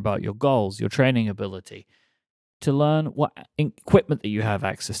more about your goals, your training ability, to learn what equipment that you have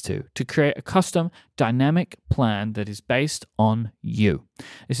access to create a custom dynamic plan that is based on you.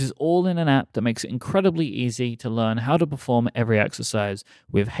 This is all in an app that makes it incredibly easy to learn how to perform every exercise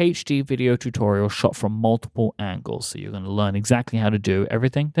with HD video tutorials shot from multiple angles. So you're going to learn exactly how to do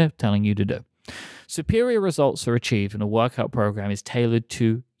everything they're telling you to do. Superior results are achieved when a workout program is tailored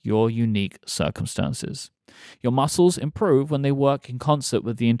to your unique circumstances. Your muscles improve when they work in concert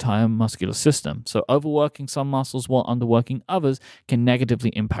with the entire muscular system. So overworking some muscles while underworking others can negatively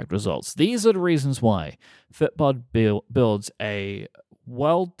impact results. These are the reasons why Fitbod builds a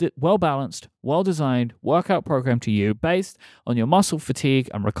well-balanced, well-designed workout program to you based on your muscle fatigue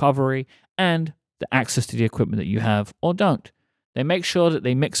and recovery and the access to the equipment that you have or don't. They make sure that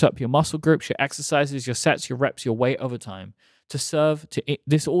they mix up your muscle groups, your exercises, your sets, your reps, your weight over time. This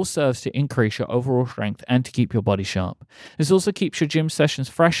all serves to increase your overall strength and to keep your body sharp. This also keeps your gym sessions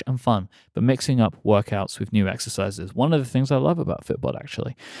fresh and fun, but mixing up workouts with new exercises. One of the things I love about Fitbod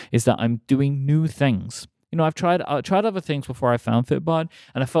actually is that I'm doing new things. You know, I've tried other things before I found Fitbod,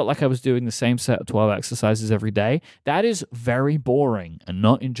 and I felt like I was doing the same set of 12 exercises every day. That is very boring and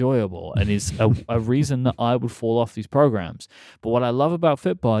not enjoyable, and is a reason that I would fall off these programs. But what I love about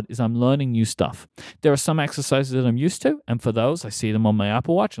Fitbod is I'm learning new stuff. There are some exercises that I'm used to, and for those, I see them on my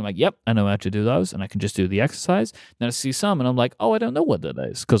Apple Watch, and I'm like, yep, I know how to do those, and I can just do the exercise. Then I see some, and I'm like, oh, I don't know what that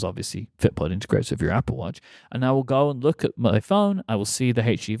is, because obviously Fitbod integrates with your Apple Watch. And I will go and look at my phone, I will see the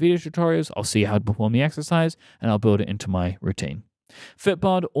HD video tutorials, I'll see how to perform the exercise, and I'll build it into my routine.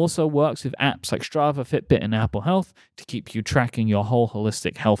 Fitbod also works with apps like Strava, Fitbit, and Apple Health to keep you tracking your whole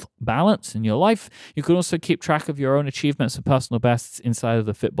holistic health balance in your life. You can also keep track of your own achievements and personal bests inside of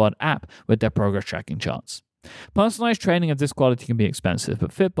the Fitbod app with their progress tracking charts. Personalized training of this quality can be expensive, but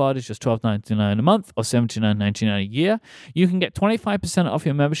Fitbod is just $12.99 a month or $79.99 a year. You can get 25% off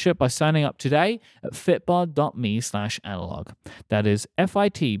your membership by signing up today at fitbod.me/analog. That is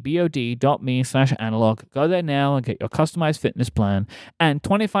fitbod.me/analog. Go there now and get your customized fitness plan and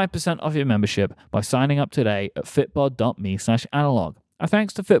 25% off your membership by signing up today at fitbod.me/analog. Our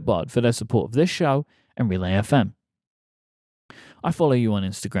thanks to Fitbod for their support of this show and Relay FM. I follow you on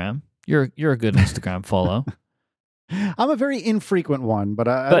Instagram. You're a good Instagram follow. I'm a very infrequent one, but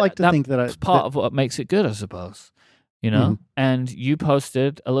I like to think that it's part of what makes it good, I suppose. You know, Mm-hmm. And you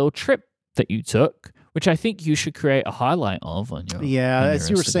posted a little trip that you took, which I think you should create a highlight of on your. As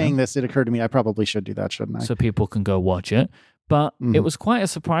you were Instagram. saying this, it occurred to me I probably should do that, shouldn't I? So people can go watch it. But it was quite a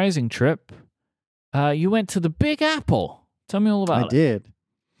surprising trip. You went to the Big Apple. Tell me all about it. I did.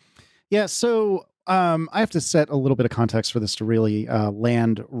 Yeah, so I have to set a little bit of context for this to really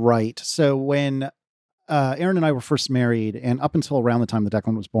land right. So when Aaron and I were first married, and up until around the time that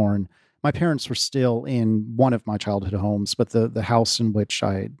Declan was born, my parents were still in one of my childhood homes, but the house in which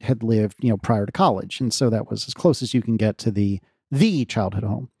I had lived, prior to college. And so that was as close as you can get to the childhood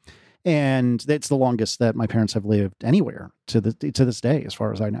home. And it's the longest that my parents have lived anywhere to this day, as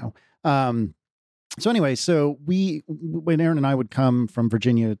far as I know. So anyway, when Aaron and I would come from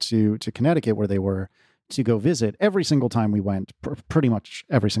Virginia to Connecticut, where they were, to go visit, every single time we went, pretty much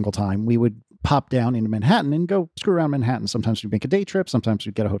every single time, we would pop down into Manhattan and go screw around Manhattan. Sometimes we'd make a day trip. Sometimes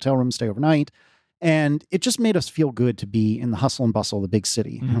we'd get a hotel room, stay overnight. And it just made us feel good to be in the hustle and bustle of the big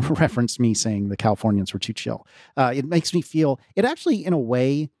city. Mm-hmm. Reference me saying the Californians were too chill. It makes me feel, it actually, in a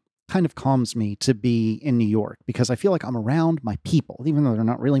way, kind of calms me to be in New York, because I feel like I'm around my people, even though they're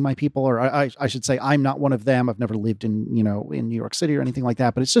not really my people, or I should say I'm not one of them. I've never lived in New York City or anything like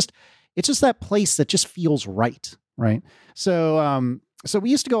that, but it's just that place that just feels right. So we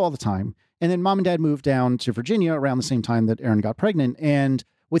used to go all the time, and then Mom and Dad moved down to Virginia around the same time that Aaron got pregnant, and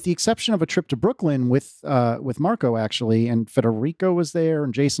with the exception of a trip to Brooklyn with Marco, actually, and Federico was there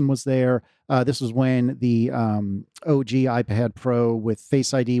and Jason was there. This was when the OG iPad Pro with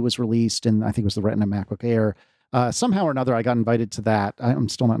Face ID was released, and I think it was the Retina MacBook Air. Somehow or another, I got invited to that. I'm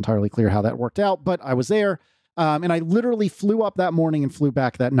still not entirely clear how that worked out, but I was there. And I literally flew up that morning and flew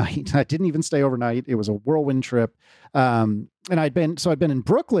back that night. I didn't even stay overnight. It was a whirlwind trip. And I'd been in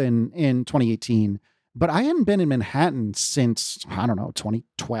Brooklyn in 2018. But I hadn't been in Manhattan since,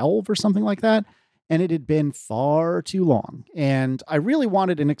 2012 or something like that. And it had been far too long. And I really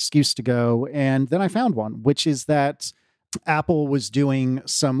wanted an excuse to go. And then I found one, which is that Apple was doing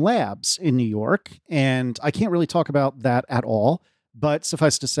some labs in New York. And I can't really talk about that at all. But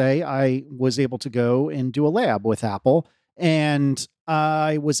suffice to say, I was able to go and do a lab with Apple. And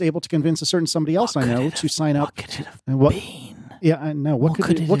I was able to convince a certain somebody else I know to sign up. What could it have been? Yeah, I know. What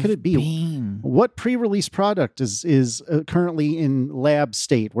could it be? What pre-release product is currently in lab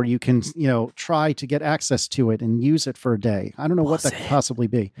state where you can, try to get access to it and use it for a day? I don't know what that could possibly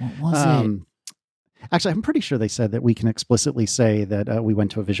be. What was it? Actually, I'm pretty sure they said that we can explicitly say that we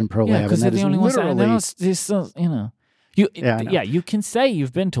went to a Vision Pro lab, because and that they're the is only ones literally. that You can say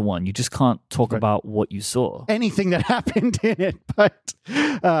you've been to one. You just can't talk about what you saw. Anything that happened in it.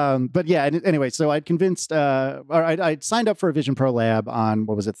 But yeah, anyway, so I'd convinced, or I'd signed up for a Vision Pro Lab on,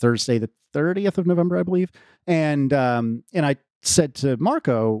 what was it, Thursday, the 30th of November, I believe. And I said to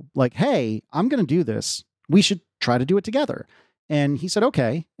Marco, like, hey, I'm going to do this. We should try to do it together. And he said,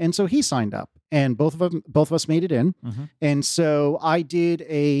 okay. And so he signed up. And both of us made it in. Mm-hmm. And so I did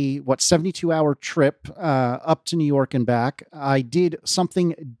a 72-hour trip up to New York and back. I did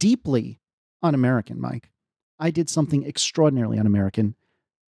something deeply un-American, Mike. I did something extraordinarily un-American.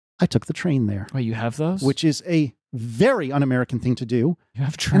 I took the train there. Wait, you have those? Which is a very un-American thing to do. You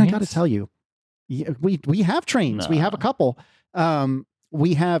have trains? And I got to tell you, we have trains. No. We have a couple.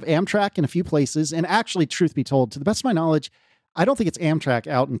 We have Amtrak in a few places. And actually, truth be told, to the best of my knowledge, I don't think it's Amtrak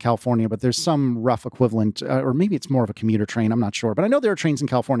out in California, but there's some rough equivalent, or maybe it's more of a commuter train. I'm not sure. But I know there are trains in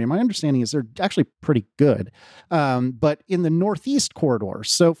California. My understanding is they're actually pretty good. But in the Northeast corridor,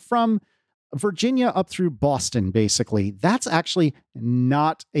 so from Virginia up through Boston, basically, that's actually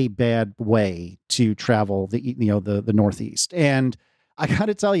not a bad way to travel the Northeast. And I got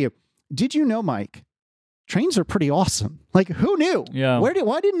to tell you, did you know, Mike, trains are pretty awesome. Like, who knew? Yeah.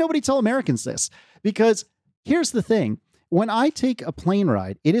 Why didn't nobody tell Americans this? Because here's the thing. When I take a plane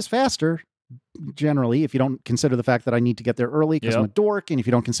ride, it is faster, generally, if you don't consider the fact that I need to get there early because I'm a dork, and if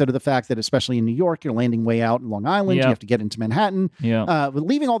you don't consider the fact that, especially in New York, you're landing way out in Long Island, you have to get into Manhattan. But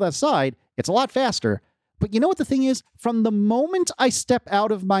leaving all that aside, it's a lot faster. But you know what the thing is? From the moment I step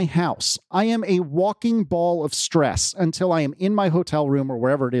out of my house, I am a walking ball of stress until I am in my hotel room or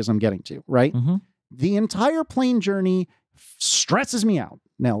wherever it is I'm getting to, right? Mm-hmm. The entire plane journey stresses me out.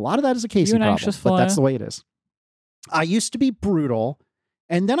 Now, a lot of that is a Casey problem, but that's the way it is. I used to be brutal,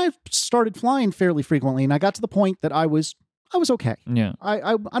 and then I started flying fairly frequently, and I got to the point that I was okay. Yeah. I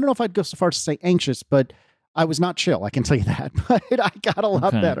don't know if I'd go so far as to say anxious, but I was not chill, I can tell you that. But I got a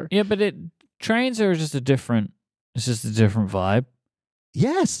lot better. Yeah, but trains are just a different vibe.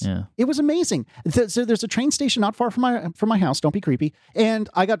 Yes. Yeah. It was amazing. So there's a train station not far from my house. Don't be creepy. And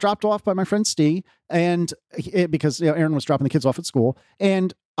I got dropped off by my friend Steve, and because Aaron was dropping the kids off at school,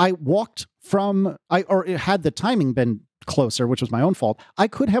 and I walked had the timing been closer, which was my own fault, I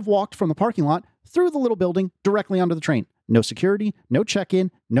could have walked from the parking lot through the little building directly onto the train. No security, no check-in,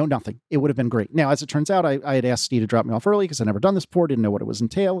 no nothing. It would have been great. Now, as it turns out, I had asked Steve to drop me off early because I'd never done this before, didn't know what it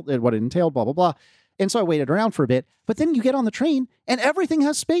entailed, blah, blah, blah. And so I waited around for a bit. But then you get on the train and everything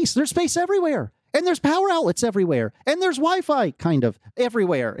has space. There's space everywhere. And there's power outlets everywhere. And there's Wi-Fi kind of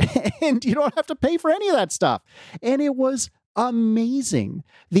everywhere. And you don't have to pay for any of that stuff. And it was amazing.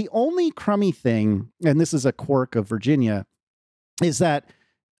 The only crummy thing, and this is a quirk of Virginia, is that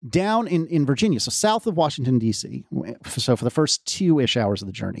down in Virginia, so south of Washington, D.C., so for the first 2-ish hours of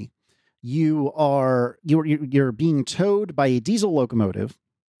the journey, you're being towed by a diesel locomotive,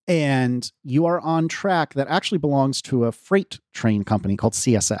 and you are on track that actually belongs to a freight train company called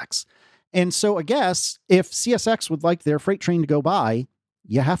CSX. And so I guess if CSX would like their freight train to go by,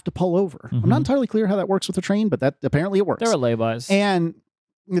 you have to pull over. Mm-hmm. I'm not entirely clear how that works with the train, but that apparently it works. There are laybys. And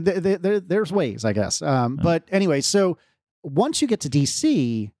there's ways, I guess. But anyway, so once you get to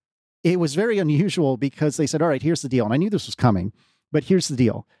DC, it was very unusual because they said, all right, here's the deal. And I knew this was coming, but here's the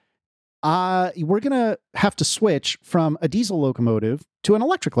deal. We're going to have to switch from a diesel locomotive to an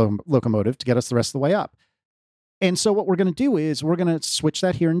electric locomotive to get us the rest of the way up. And so what we're going to do is we're going to switch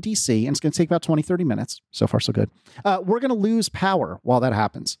that here in DC, and it's going to take about 20, 30 minutes. So far, so good. We're going to lose power while that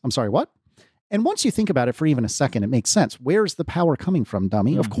happens. I'm sorry, what? And once you think about it for even a second, it makes sense. Where's the power coming from,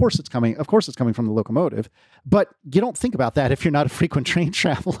 dummy? Of course it's coming. Of course it's coming from the locomotive. But you don't think about that if you're not a frequent train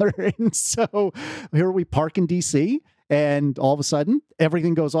traveler. And so here we park in DC, and all of a sudden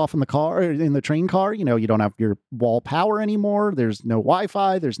everything goes off in the car, in the train car. You don't have your wall power anymore. There's no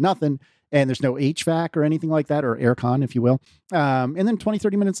Wi-Fi. There's nothing. And there's no HVAC or anything like that, or aircon, if you will. And then 20,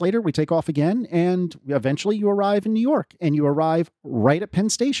 30 minutes later, we take off again, and eventually you arrive in New York, and you arrive right at Penn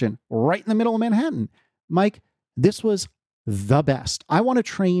Station, right in the middle of Manhattan. Mike, this was the best. I want to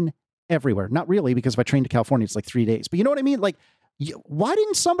train everywhere. Not really, because if I train to California, it's like 3 days. But you know what I mean? Like, why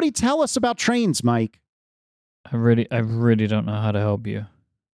didn't somebody tell us about trains, Mike? I really don't know how to help you.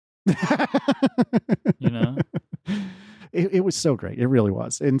 It was so great. It really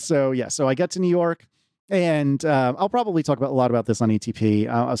was. And so, so I get to New York, and I'll probably talk a lot about this on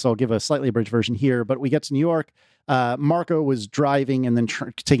ATP. So I'll give a slightly abridged version here, but we get to New York. Marco was driving and then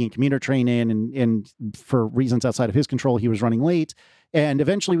taking a commuter train in, and for reasons outside of his control, he was running late. And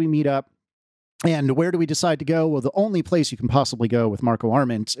eventually we meet up. And where do we decide to go? Well, the only place you can possibly go with Marco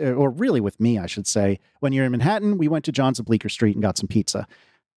Arment, or really with me, I should say, when you're in Manhattan, we went to John's at Bleecker Street and got some pizza.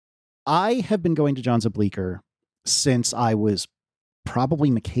 I have been going to John's at Bleecker since I was probably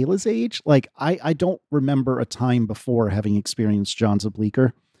Michaela's age. Like, I don't remember a time before having experienced John's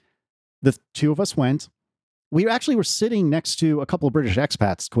Obliquer. The two of us went. We actually were sitting next to a couple of British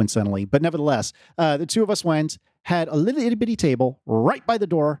expats, coincidentally, but nevertheless, the two of us went, had a little itty bitty table right by the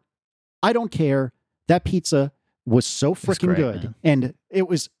door. I don't care. That pizza was so freaking good, man. And it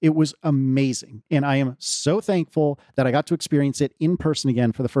was amazing. And I am so thankful that I got to experience it in person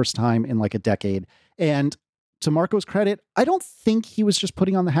again for the first time in like a decade. And to Marco's credit, I don't think he was just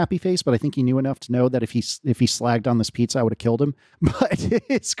putting on the happy face, but I think he knew enough to know that if he slagged on this pizza, I would have killed him. But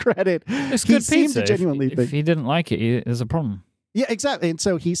his credit, it's good pizza. If he didn't like it, there's a problem. Yeah, exactly. And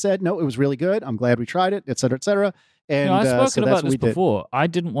so he said, no, it was really good. I'm glad we tried it, et cetera, et cetera. And I've spoken about this before. I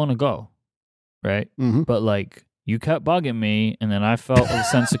didn't want to go, right? Mm-hmm. But like, you kept bugging me, and then I felt a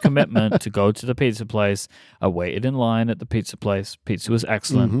sense of commitment to go to the pizza place. I waited in line at the pizza place. Pizza was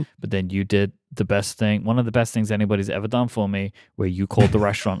excellent, but then you did the best thing, one of the best things anybody's ever done for me, where you called the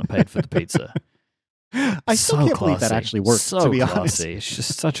restaurant and paid for the pizza. I still can't believe that actually worked, to be honest. It's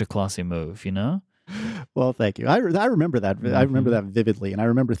just such a classy move, you know? Well, thank you. I remember that. Mm-hmm. I remember that vividly. And I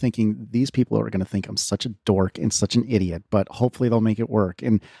remember thinking, these people are going to think I'm such a dork and such an idiot, but hopefully they'll make it work.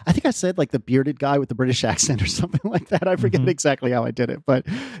 And I think I said like the bearded guy with the British accent or something like that. I forget exactly how I did it, but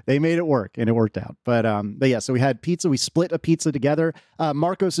they made it work and it worked out. But yeah, so we had pizza. We split a pizza together.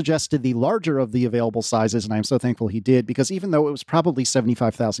 Marco suggested the larger of the available sizes, and I'm so thankful he did, because even though it was probably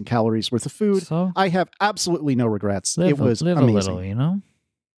 75,000 calories worth of food, I have absolutely no regrets. It was amazing. A little, you know?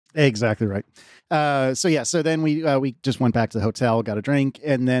 Exactly right. So then we just went back to the hotel, got a drink,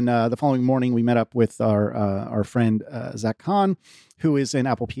 and then the following morning we met up with our friend Zach Kahn, who is in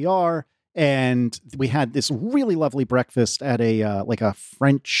Apple PR, and we had this really lovely breakfast at a like a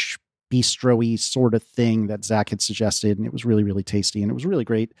French bistro-y sort of thing that Zach had suggested, and it was really, really tasty, and it was really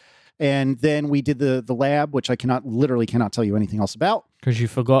great. And then we did the lab, which I literally cannot tell you anything else about. Because you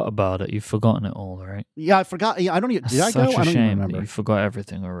forgot about it. You've forgotten it all, right? Yeah, I forgot. Yeah, I don't even. Did I go? I don't even remember. You forgot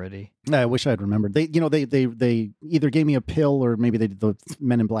everything already. I wish I'd remembered. They either gave me a pill or maybe they did the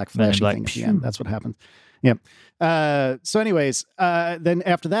Men in Black flashy thing at the end. That's what happened. Yeah. So anyways, then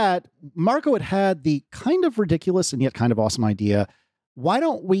after that, Marco had the kind of ridiculous and yet kind of awesome idea. Why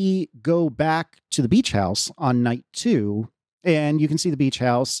don't we go back to the beach house on night 2? And you can see the beach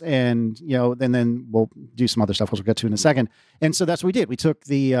house, and then we'll do some other stuff, which we'll get to in a second. And so that's what we did. We took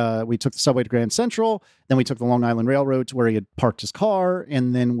the subway to Grand Central, then we took the Long Island Railroad to where he had parked his car,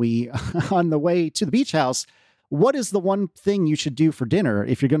 and then we, on the way to the beach house, what is the one thing you should do for dinner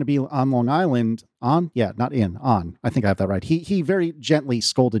if you're going to be on Long Island? On I think I have that right. He very gently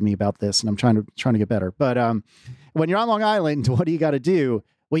scolded me about this, and I'm trying to get better. But when you're on Long Island, what do you got to do?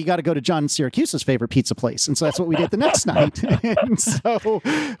 Well, you got to go to John Syracuse's favorite pizza place. And so that's what we did the next night. And so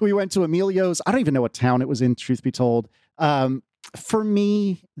we went to Emilio's. I don't even know what town it was in, truth be told. For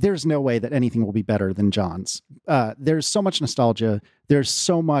me, there's no way that anything will be better than John's. There's so much nostalgia. There's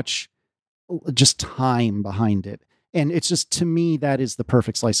so much just time behind it. And it's just, to me, that is the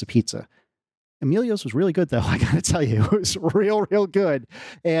perfect slice of pizza. Emilio's was really good, though. I got to tell you, it was real, real good.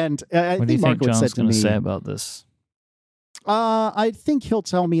 And what do you think John's going to say about this? I think he'll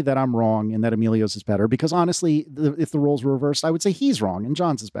tell me that I'm wrong and that Emilio's is better, because honestly, if the roles were reversed, I would say he's wrong and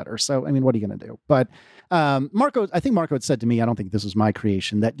John's is better. So, I mean, what are you going to do? But I think Marco had said to me, I don't think this was my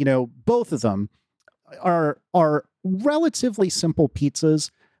creation, that, both of them are relatively simple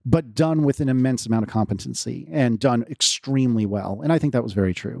pizzas, but done with an immense amount of competency and done extremely well. And I think that was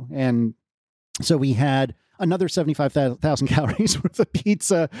very true. And so we had another 75,000 calories worth of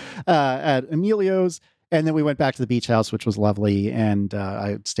pizza at Emilio's. And then we went back to the beach house, which was lovely. And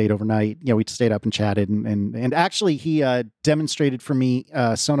I stayed overnight. We stayed up and chatted. And actually, he demonstrated for me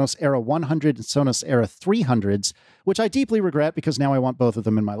Sonos Era 100 and Sonos Era 300s, which I deeply regret because now I want both of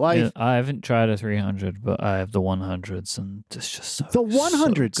them in my life. Yeah, I haven't tried a 300, but I have the 100s, and it's just so the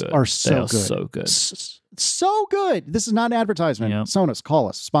 100s are so good. So good. So good. This is not an advertisement. Yep. Sonos, call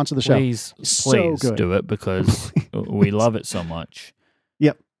us. Sponsor the show. Please do it, because we love it so much.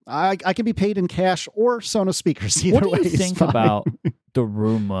 Yep. I can be paid in cash or Sonos speakers. Either what do you think about the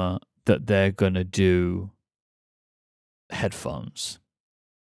rumor that they're going to do headphones?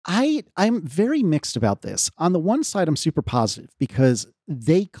 I'm very mixed about this. On the one side, I'm super positive because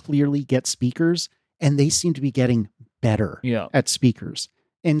they clearly get speakers and they seem to be getting better at speakers.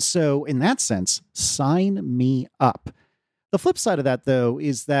 And so in that sense, sign me up. The flip side of that, though,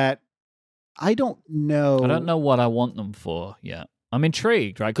 is that I don't know what I want them for yet. I'm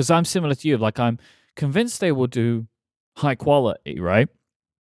intrigued, right? Because I'm similar to you. Like, I'm convinced they will do high quality, right?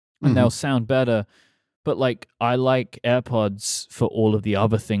 And they'll sound better. But like, I like AirPods for all of the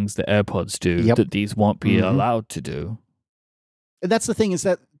other things that AirPods do Yep. that these won't be allowed to do. That's the thing, is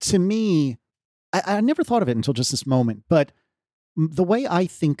that to me, I never thought of it until just this moment, but the way I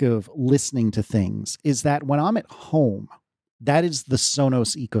think of listening to things is that when I'm at home, that is the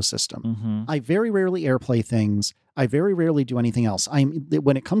Sonos ecosystem. Mm-hmm. I very rarely AirPlay things. I very rarely do anything else.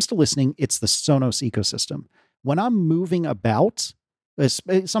 When it comes to listening, it's the Sonos ecosystem. When I'm moving about,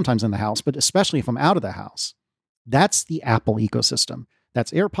 sometimes in the house, but especially if I'm out of the house, that's the Apple ecosystem.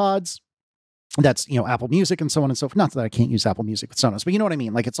 That's AirPods. That's, Apple Music and so on and so forth. Not that I can't use Apple Music with Sonos, but you know what I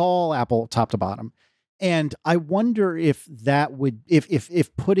mean? Like, it's all Apple top to bottom. And I wonder if that would,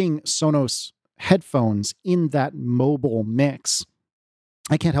 if putting Sonos headphones in that mobile mix,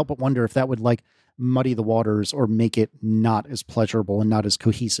 I can't help but wonder if that would like muddy the waters or make it not as pleasurable and not as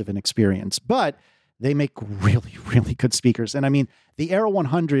cohesive an experience. But they make really, really good speakers. And I mean, the Era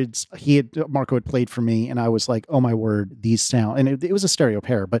 100s, Marco had played for me, and I was like, oh my word, these sound, and it was a stereo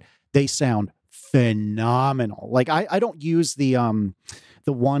pair, but they sound phenomenal. Like, I don't use the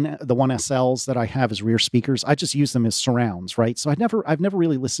one SLs that I have as rear speakers. I just use them as surrounds, right? So I've never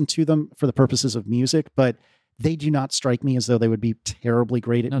really listened to them for the purposes of music, but they do not strike me as though they would be terribly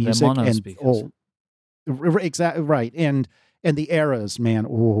great at music. They're mono speakers. Exactly right. And the Eras, man,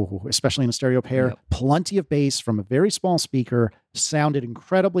 especially in a stereo pair, plenty of bass from a very small speaker, sounded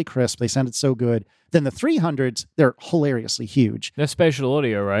incredibly crisp. They sounded so good. Then the 300s, they're hilariously huge. They're spatial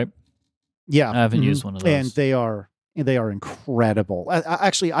audio, right? Yeah. I haven't used one of those. And they are incredible.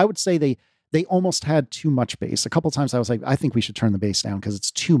 Actually, I would say they almost had too much bass. A couple of times I was like, I think we should turn the bass down because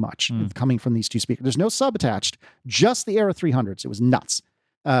it's too much coming from these two speakers. There's no sub attached, just the Era 300s. It was nuts.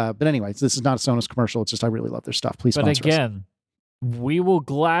 But anyways, this is not a Sonos commercial. It's just I really love their stuff. Please sponsor us. But again, we will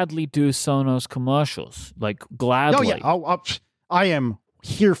gladly do Sonos commercials. Like, gladly. Oh yeah, I am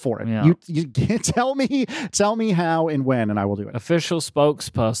here for it. Yeah. You tell me how and when, and I will do it. Official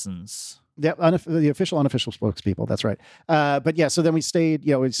spokespersons. Yeah, the official, unofficial spokespeople. That's right. But yeah, so then we slept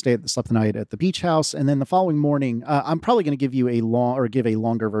the night at the beach house, and then the following morning, I'm probably going to give a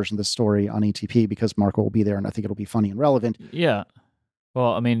longer version of the story on ATP because Marco will be there, and I think it'll be funny and relevant. Yeah.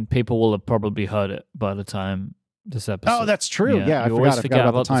 Well, I mean, people will have probably heard it by the time this episode. Oh, that's true. Yeah, I forgot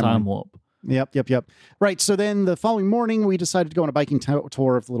about the time warp. Yep. Right. So then the following morning, we decided to go on a biking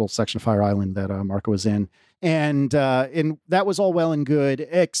tour of the little section of Fire Island that Marco was in. And that was all well and good,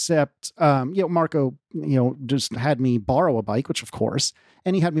 except, Marco, just had me borrow a bike, which of course,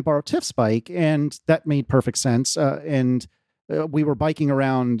 and he had me borrow Tiff's bike, and that made perfect sense. We were biking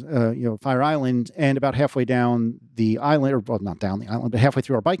around, Fire Island, and about halfway down the island, not down the island, but halfway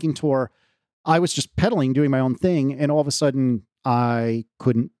through our biking tour, I was just pedaling, doing my own thing, and all of a sudden I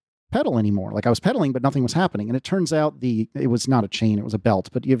couldn't pedal anymore. Like, I was pedaling, but nothing was happening. And it turns out it was not a chain, it was a belt.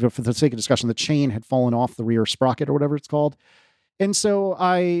 But for the sake of discussion, the chain had fallen off the rear sprocket or whatever it's called. And so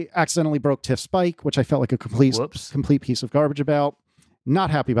I accidentally broke Tiff's bike, which I felt like a complete piece of garbage about. Not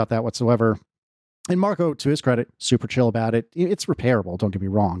happy about that whatsoever. And Marco, to his credit, super chill about it. It's repairable, don't get me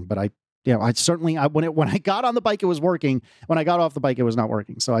wrong, but when I got on the bike, it was working. When I got off the bike, it was not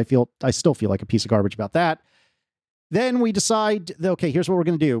working. So I still feel like a piece of garbage about that. Then we decide, okay, here's what we're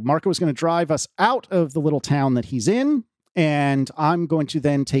going to do. Marco is going to drive us out of the little town that he's in, and I'm going to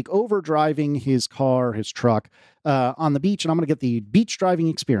then take over driving his truck on the beach, and I'm going to get the beach driving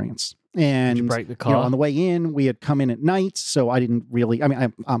experience. And did you break the car? On the way in, we had come in at night, so I didn't really,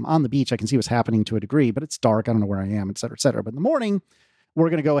 I'm on the beach. I can see what's happening to a degree, but it's dark. I don't know where I am, et cetera, et cetera. But in the morning, we're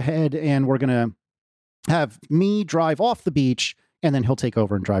going to go ahead and we're going to have me drive off the beach, and then he'll take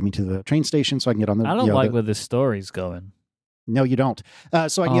over and drive me to the train station so I can get on the... I don't like where this story's going. No, you don't.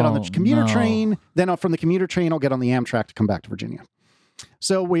 So I can get on the commuter train. Then from the commuter train, I'll get on the Amtrak to come back to Virginia.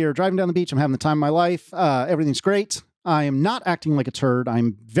 So we are driving down the beach. I'm having the time of my life. Everything's great. I am not acting like a turd.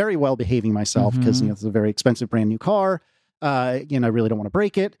 I'm very well behaving myself because it's a very expensive brand new car. I really don't want to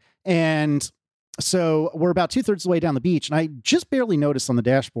break it. And so we're about 2/3 of the way down the beach, and I just barely noticed on the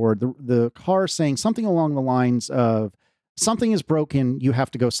dashboard the car saying something along the lines of, "Something is broken. You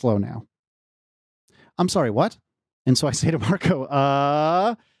have to go slow now." I'm sorry, what? And so I say to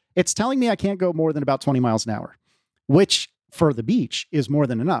Marco, it's telling me I can't go more than about 20 miles an hour, which for the beach is more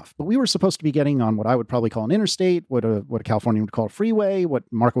than enough. But we were supposed to be getting on what I would probably call an interstate, what a Californian would call a freeway, what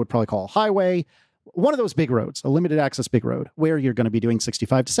Marco would probably call a highway, one of those big roads, a limited access big road, where you're going to be doing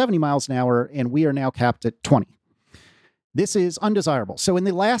 65 to 70 miles an hour, and we are now capped at 20. This is undesirable. So in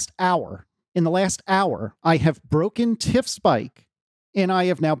the last hour, I have broken Tiff's bike, and I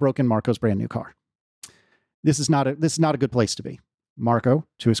have now broken Marco's brand new car. This is not a good place to be. Marco,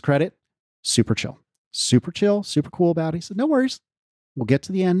 to his credit, super chill, super cool about it. He said, "No worries. We'll get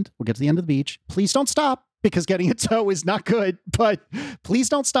to the end. We'll get to the end of the beach. Please don't stop, because getting a tow is not good, but please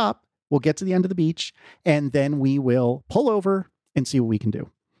don't stop. We'll get to the end of the beach, and then we will pull over and see what we can do.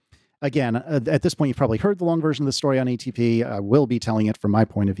 Again, at this point, you've probably heard the long version of the story on ATP. I will be telling it from my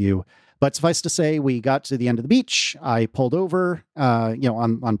point of view. But suffice to say, we got to the end of the beach. I pulled over,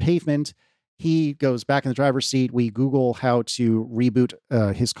 on pavement. He goes back in the driver's seat. We Google how to reboot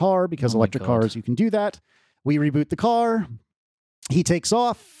his car, because electric cars, you can do that. We reboot the car. He takes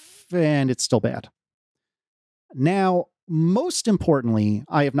off, and it's still bad. Now, most importantly,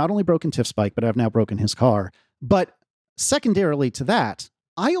 I have not only broken Tiff's bike, but I've now broken his car. But secondarily to that,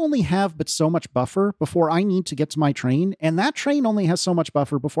 I only have but so much buffer before I need to get to my train, and that train only has so much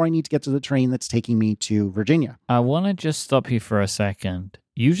buffer before I need to get to the train that's taking me to Virginia. I want to just stop you for a second.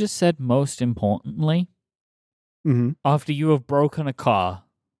 You just said most importantly, after you have broken a car.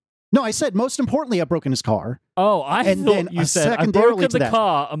 No, I said most importantly, I've broken his car. Oh, I thought you said I've broken the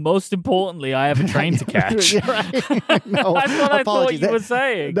car, and most importantly, I have a train to catch. No, That's what I thought you were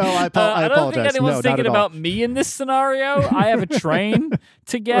saying. No, I apologize. I don't think anyone's thinking about me in this scenario. I have a train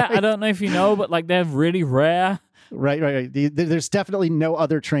to get. Right. I don't know if you know, but like they're really rare. Right. There's definitely no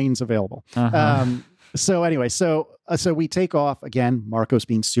other trains available. So anyway, so we take off again. Marco's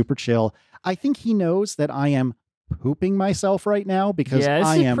being super chill. I think he knows that I am pooping myself right now, because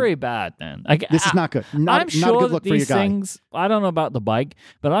this is pretty bad, then. This is not good. Not a good look for your guy. Things, I don't know about the bike,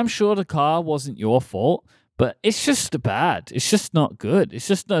 but I'm sure the car wasn't your fault. But it's just bad. It's just not good. It's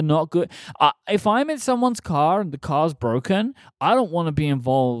just not good. If I'm in someone's car and the car's broken, I don't want to be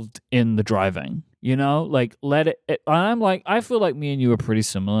involved in the driving. Like let it. I feel like me and you are pretty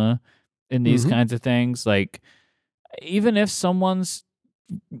similar in these kinds of things. Like, even if someone's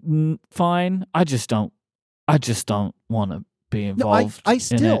fine, I just don't want to be involved. I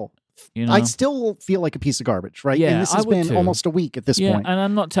still feel like a piece of garbage, right? Yeah, and this has been almost a week at this point. And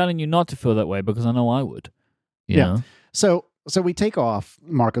I'm not telling you not to feel that way, because I know I would. You know? So we take off.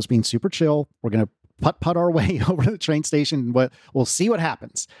 Marco's being super chill. We're going to putt our way over to the train station. We'll see what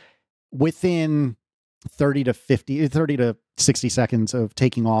happens. Within 30 to 60 seconds of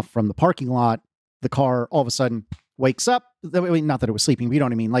taking off from the parking lot, the car all of a sudden wakes up. Not that it was sleeping, but you know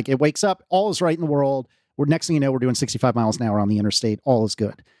what I mean? Like, it wakes up. All is right in the world. Next thing you know, we're doing 65 miles an hour on the interstate. All is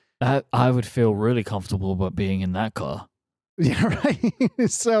good. I would feel really comfortable about being in that car. Yeah,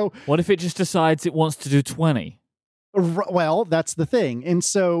 right. So what if it just decides it wants to do 20? Well, that's the thing. And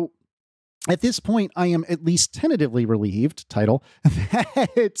so at this point, I am at least tentatively relieved, title,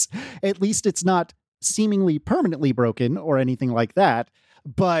 that at least it's not seemingly permanently broken or anything like that,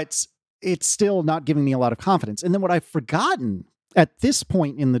 but it's still not giving me a lot of confidence. And then what I've forgotten at this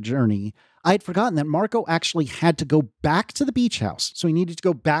point in the journey, I had forgotten that Marco actually had to go back to the beach house. So he needed to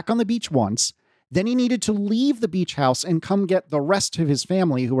go back on the beach once. Then he needed to leave the beach house and come get the rest of his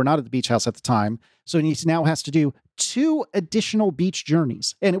family who were not at the beach house at the time. So he now has to do 2 additional beach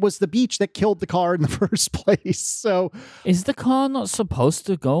journeys. And it was the beach that killed the car in the first place. So is the car not supposed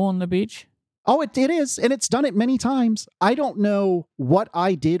to go on the beach? Oh, it is. And it's done it many times. I don't know what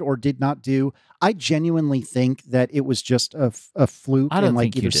I did or did not do. I genuinely think that it was just a fluke. I don't and like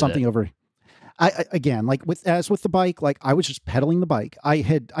think you either did something it. over. Again, like with the bike, like I was just pedaling the bike. I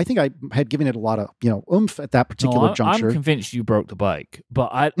think I had given it a lot of oomph at that particular juncture. I'm convinced you broke the bike, but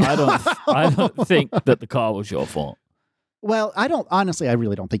I don't think that the car was your fault. Well, I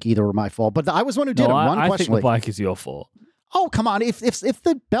really don't think either were my fault. But I was one who did it. I think the bike is your fault. Oh, come on. If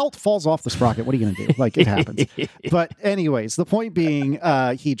the belt falls off the sprocket, what are you going to do? Like, it happens. But anyways, the point being,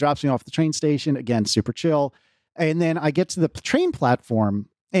 he drops me off at the train station. Again, super chill. And then I get to the train platform.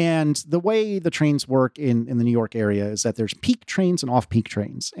 And the way the trains work in the New York area is that there's peak trains and off-peak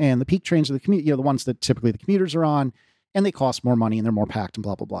trains. And the peak trains are the ones that typically the commuters are on, and they cost more money and they're more packed and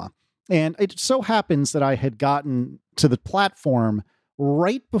blah, blah, blah. And it so happens that I had gotten to the platform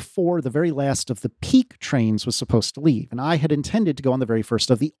right before the very last of the peak trains was supposed to leave. And I had intended to go on the very first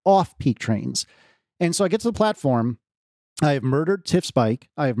of the off-peak trains. And so I get to the platform. I have murdered Tiff's bike.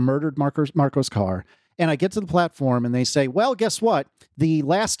 I have murdered Marco's car. And I get to the platform and they say, well, guess what? The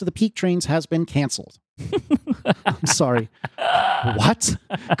last of the peak trains has been canceled. I'm sorry. What?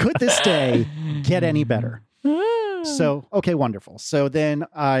 Could this day get any better? So, okay, wonderful. So then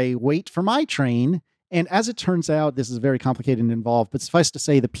I wait for my train. And as it turns out, this is very complicated and involved, but suffice to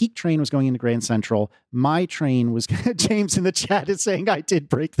say, the peak train was going into Grand Central. My train was, James in the chat is saying I did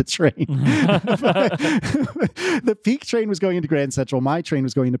break the train. The peak train was going into Grand Central. My train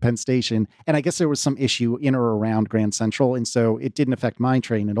was going to Penn Station. And I guess there was some issue in or around Grand Central. And so it didn't affect my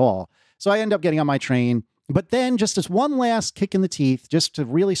train at all. So I end up getting on my train. But then just as one last kick in the teeth, just to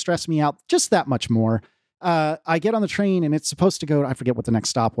really stress me out just that much more, I get on the train and it's supposed to go, I forget what the next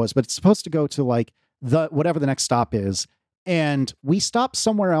stop was, but it's supposed to go to like whatever the next stop is. And we stop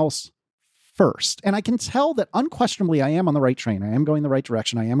somewhere else first. And I can tell that unquestionably I am on the right train. I am going the right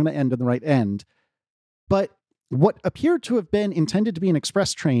direction. I am going to end in the right end. But what appeared to have been intended to be an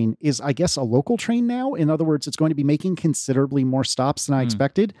express train is, I guess, a local train now. In other words, it's going to be making considerably more stops than I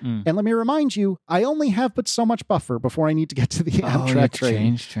expected. And let me remind you, I only have but so much buffer before I need to get to the Amtrak train.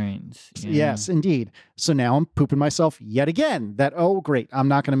 Change trains. Yeah. Yes, indeed. So now I'm pooping myself yet again that, oh, great, I'm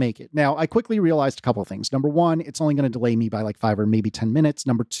not going to make it. Now, I quickly realized a couple of things. Number one, it's only going to delay me by like 5 or maybe 10 minutes.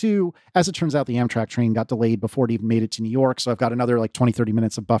 Number two, as it turns out, the Amtrak train got delayed before it even made it to New York. So I've got another like 20, 30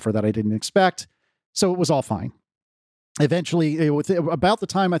 minutes of buffer that I didn't expect. So it was all fine. Eventually, about the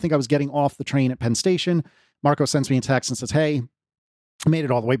time I think I was getting off the train at Penn Station, Marco sends me a text and says, hey, I made it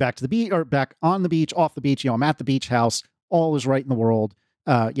all the way back to the beach, or back on the beach, off the beach. I'm at the beach house. All is right in the world.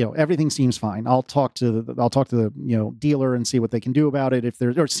 Everything seems fine. I'll talk to the dealer and see what they can do about it,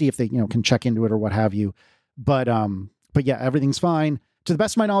 or see if they can check into it or what have you. But yeah, everything's fine. To the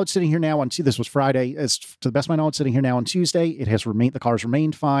best of my knowledge, sitting here now this was Friday. To the best of my knowledge, sitting here now on Tuesday, the car's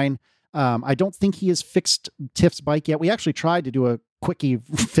remained fine. I don't think he has fixed Tiff's bike yet. We actually tried to do a quickie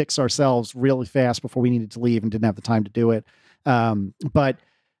fix ourselves really fast before we needed to leave and didn't have the time to do it. But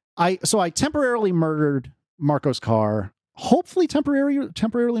I temporarily murdered Marco's car, hopefully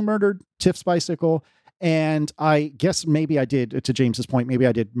temporarily murdered Tiff's bicycle. And I guess maybe I did, to James's point, maybe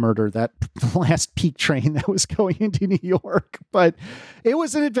I did murder that last peak train that was going into New York. But it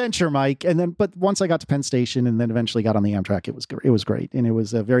was an adventure, Mike. But once I got to Penn Station and then eventually got on the Amtrak, it was great. And it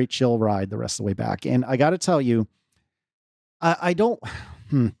was a very chill ride the rest of the way back. And I got to tell you, I don't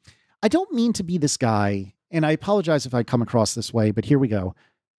mean to be this guy, and I apologize if I come across this way, but here we go.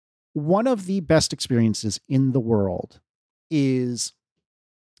 One of the best experiences in the world is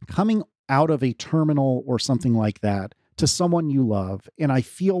coming out of a terminal or something like that to someone you love. And I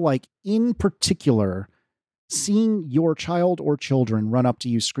feel like, in particular, seeing your child or children run up to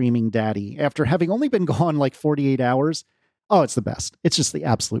you screaming daddy after having only been gone like 48 hours. Oh, it's the best. It's just the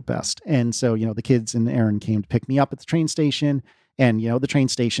absolute best. And so, the kids and Aaron came to pick me up at the train station, and, the train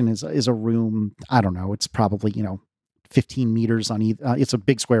station is a room. I don't know. It's probably, 15 meters on either. It's a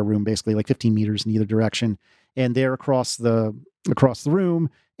big square room, basically like 15 meters in either direction. And they're across the room.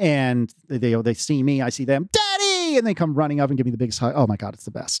 And they see me, I see them, daddy, and they come running up and give me the biggest hug. Oh my God, it's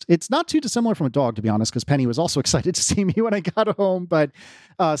the best. It's not too dissimilar from a dog, to be honest, because Penny was also excited to see me when I got home. But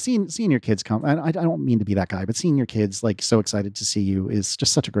seeing your kids come, and I don't mean to be that guy, but seeing your kids like so excited to see you is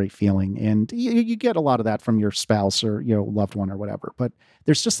just such a great feeling. And you get a lot of that from your spouse or loved one or whatever. But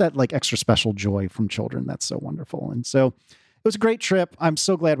there's just that like extra special joy from children that's so wonderful. And so it was a great trip. I'm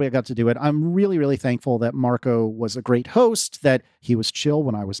so glad we got to do it. I'm really, really thankful that Marco was a great host, that he was chill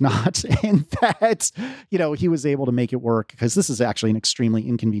when I was not, and that, he was able to make it work, because this is actually an extremely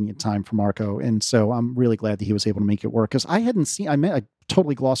inconvenient time for Marco. And so I'm really glad that he was able to make it work, because I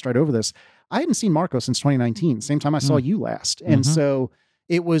totally glossed right over this. I hadn't seen Marco since 2019, same time I saw you last. And so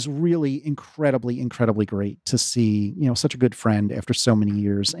it was really incredibly, incredibly great to see, such a good friend after so many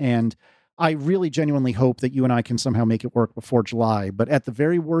years. And I really genuinely hope that you and I can somehow make it work before July. But at the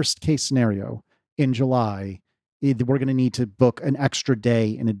very worst case scenario, in July, we're going to need to book an extra day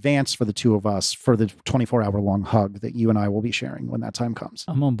in advance for the two of us for the 24-hour long hug that you and I will be sharing when that time comes.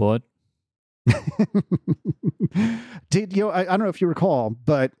 I'm on board. I don't know if you recall,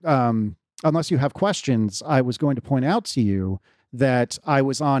 but unless you have questions, I was going to point out to you that I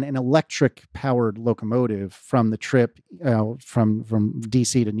was on an electric-powered locomotive from the trip from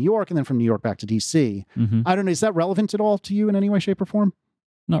D.C. to New York, and then from New York back to D.C. Mm-hmm. I don't know. Is that relevant at all to you in any way, shape, or form?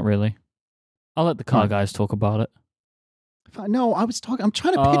 Not really. I'll let the car guys talk about it. No, I'm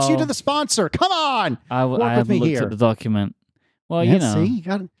trying to pitch you to the sponsor. Come on, I haven't looked at the document. Well, see, you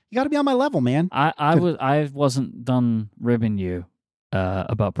got to be on my level, man. I wasn't done ribbing you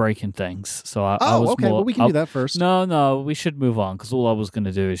about breaking things. So I was okay. Well, we can do that first. No, we should move on, because all I was going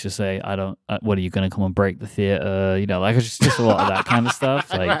to do is just say, what are you going to come and break the theater? Like it's just a lot of that kind of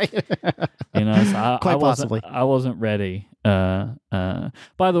stuff. Like, so I wasn't ready. By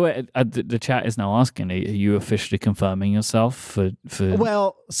the way, the chat is now asking, are you officially confirming yourself for?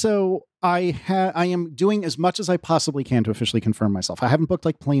 Well, so I am doing as much as I possibly can to officially confirm myself. I haven't booked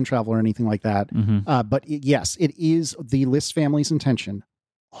like plane travel or anything like that. Mm-hmm. But yes, it is the List family's intention,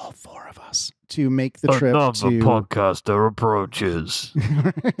 all four of us, to make the trip. Another podcaster approaches.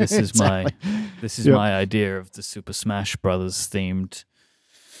 This is my idea of the Super Smash Brothers themed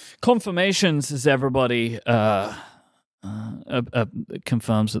confirmations, as everybody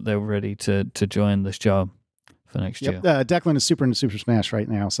confirms that they're ready to join the show. for next year. Declan is super into Super Smash right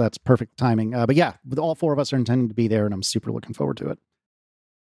now, so that's perfect timing. But yeah, all four of us are intending to be there, and I'm super looking forward to it.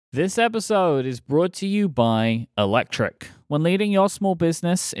 This episode is brought to you by Electric. When leading your small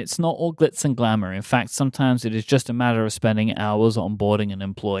business, it's not all glitz and glamour. In fact, sometimes it is just a matter of spending hours onboarding an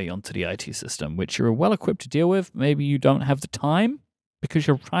employee onto the IT system, which you're well equipped to deal with. Maybe you don't have the time because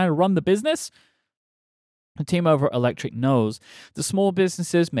you're trying to run the business. The team over at Electric knows the small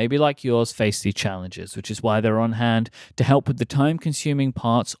businesses, maybe like yours, face these challenges, which is why they're on hand to help with the time-consuming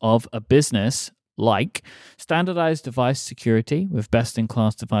parts of a business, like standardized device security with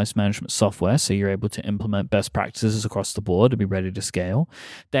best-in-class device management software, so you're able to implement best practices across the board to be ready to scale.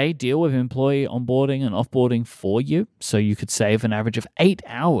 They deal with employee onboarding and offboarding for you, so you could save an average of 8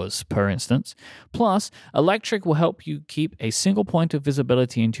 hours per instance. Plus, Electric will help you keep a single point of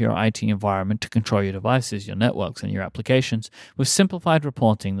visibility into your IT environment to control your devices, your networks, and your applications with simplified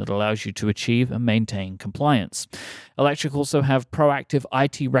reporting that allows you to achieve and maintain compliance. Electric also have proactive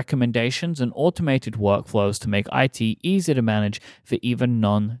IT recommendations and automated workflows to make IT easy to manage for even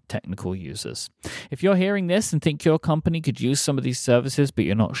non-technical users. If you're hearing this and think your company could use some of these services but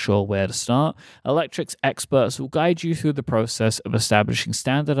you're not sure where to start, Electric's experts will guide you through the process of establishing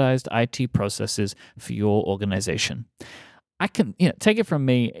standardized IT processes for your organization. I can, take it from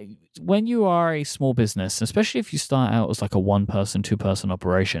me, when you are a small business, especially if you start out as like a one-person, two-person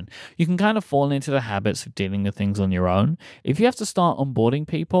operation, you can kind of fall into the habits of dealing with things on your own. If you have to start onboarding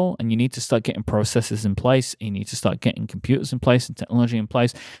people and you need to start getting processes in place, you need to start getting computers in place and technology in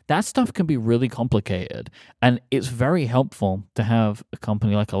place, that stuff can be really complicated. And it's very helpful to have a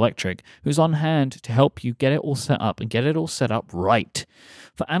company like Electric who's on hand to help you get it all set up and get it all set up right.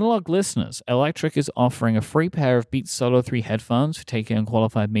 For analog listeners, Electric is offering a free pair of Beats Solo 3 headphones for taking a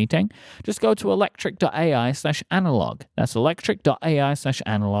qualified meeting. Just go to electric.ai/analog. That's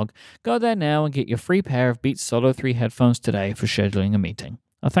electric.ai/analog. Go there now and get your free pair of Beats Solo 3 headphones today for scheduling a meeting.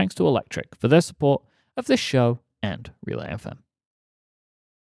 Thanks to Electric for their support of this show and Relay FM.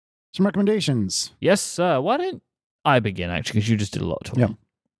 Some recommendations. Yes, sir. Why don't I begin, actually, because you just did a lot of talking.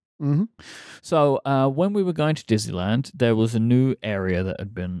 Yeah. Mm-hmm. So when we were going to Disneyland, there was a new area that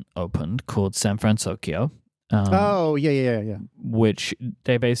had been opened called San Francisco. Yeah. Which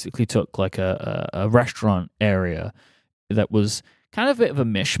they basically took like a restaurant area that was kind of a bit of a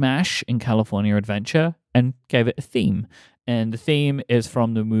mishmash in California Adventure and gave it a theme. And the theme is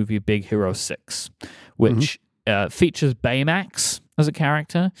from the movie Big Hero 6, which features Baymax as a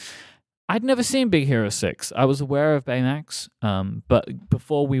character. I'd never seen Big Hero 6. I was aware of Baymax, but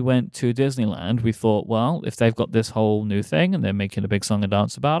before we went to Disneyland, we thought, well, if they've got this whole new thing and they're making a big song and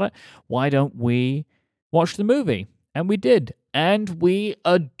dance about it, why don't we watch the movie? And we did, and we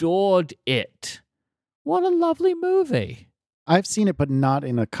adored it. What a lovely movie. I've seen it, but not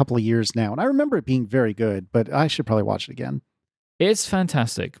in a couple of years now, and I remember it being very good, but I should probably watch it again. It's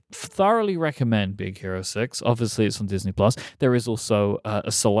fantastic. Thoroughly recommend Big Hero 6. Obviously, it's on Disney+. There is also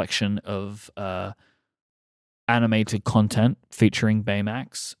a selection of animated content featuring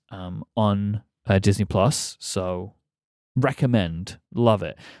Baymax on Disney+. So recommend. Love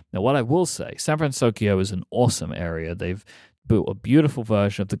it. Now, what I will say, San Francisco is an awesome area. They've built a beautiful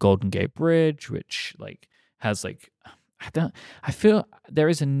version of the Golden Gate Bridge, which has I feel there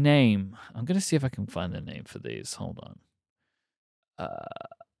is a name. I'm going to see if I can find a name for these. Hold on.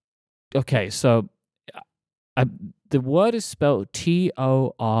 Okay, so the word is spelled Torii,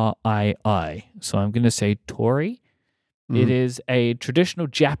 so I'm going to say Torii. Mm-hmm. It is a traditional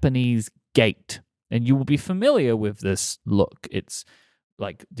Japanese gate, and you will be familiar with this look. It's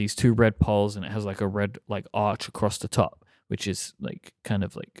like these two red poles, and it has like a red arch across the top, which is kind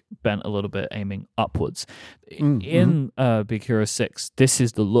of bent a little bit, aiming upwards. Mm-hmm. In Big Hero 6, this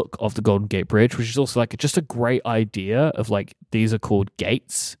is the look of the Golden Gate Bridge, which is also just a great idea of these are called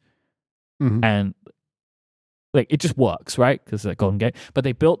gates. Mm-hmm. And it just works, right? Because it's a Golden Gate. But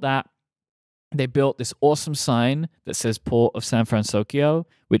they built that. They built this awesome sign that says Port of San Francisco,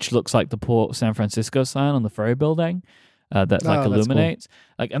 which looks like the Port of San Francisco sign on the ferry building. That illuminates,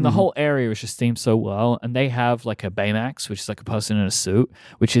 cool. And the whole area is just themed so well. And they have a Baymax, which is a person in a suit,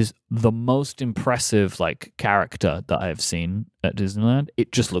 which is the most impressive character that I have seen at Disneyland.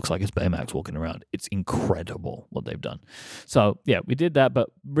 It just looks like it's Baymax walking around. It's incredible what they've done. So yeah, we did that, but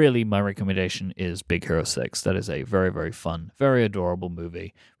really my recommendation is Big Hero 6. That is a very, very fun, very adorable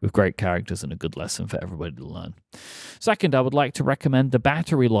movie with great characters and a good lesson for everybody to learn. Second, I would like to recommend the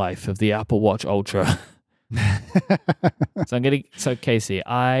battery life of the Apple Watch Ultra. So Casey,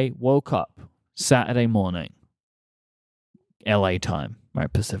 I woke up Saturday morning, LA time,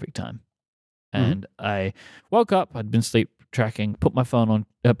 right, Pacific time, and I woke up. I'd been asleep tracking, put my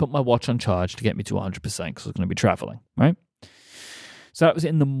watch on charge to get me to 100% because I was going to be traveling, right? So that was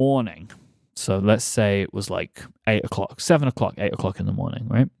in the morning. So let's say it was like 8 o'clock, 7 o'clock, 8 o'clock in the morning,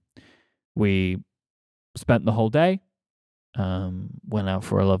 right? We spent the whole day, went out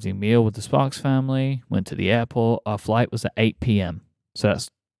for a lovely meal with the Sparks family, went to the airport. Our flight was at 8 p.m. So that's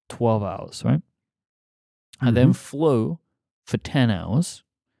 12 hours, right? And then flew for 10 hours.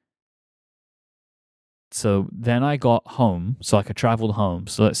 So then I got home, so I traveled home.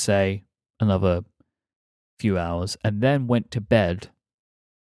 So let's say another few hours, and then went to bed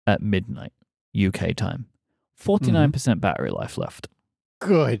at midnight, UK time. 49% battery life left.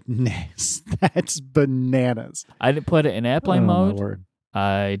 Goodness, that's bananas. I didn't put it in airplane mode. My word.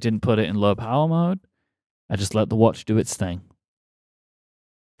 I didn't put it in low power mode. I just let the watch do its thing.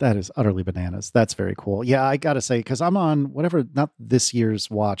 That is utterly bananas. That's very cool. Yeah, I got to say, because I'm on whatever, not this year's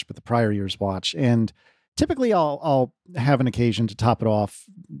watch, but the prior year's watch. And typically I'll have an occasion to top it off,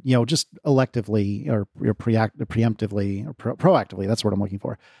 just electively or preemptively or proactively. That's what I'm looking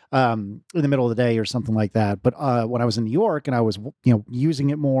for, in the middle of the day or something like that. But when I was in New York and I was, using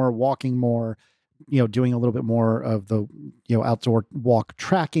it more, walking more, doing a little bit more of the, outdoor walk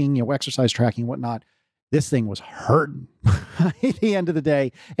tracking, exercise tracking, whatnot, this thing was hurting at the end of the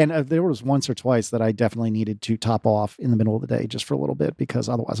day. And there was once or twice that I definitely needed to top off in the middle of the day just for a little bit, because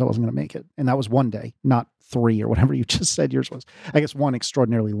otherwise I wasn't going to make it. And that was one day, not 3 or whatever you just said yours was. I guess one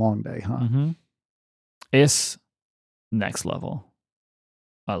extraordinarily long day, huh? Mm-hmm. It's next level.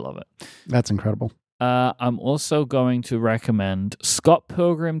 I love it. That's incredible. I'm also going to recommend Scott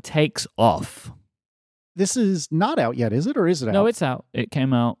Pilgrim Takes Off. This is not out yet, is it? Or is it out? No, it's out. It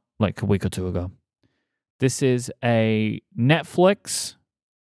came out like a week or two ago. This is a Netflix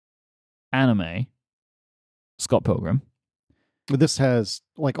anime, Scott Pilgrim. This has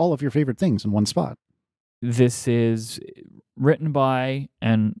like all of your favorite things in one spot. This is written by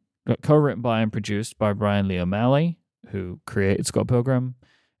and co-written by and produced by Brian Lee O'Malley, who created Scott Pilgrim.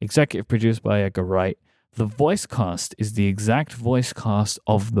 Executive produced by Edgar Wright. The voice cast is the exact voice cast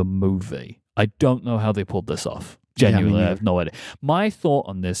of the movie. I don't know how they pulled this off. Genuinely, I have no idea. My thought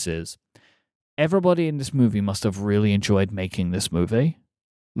on this is, everybody in this movie must have really enjoyed making this movie,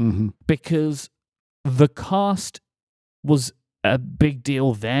 because the cast was a big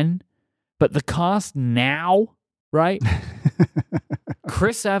deal then, but the cast now, right?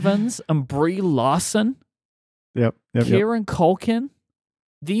 Chris Evans and Brie Larson, Kieran Culkin,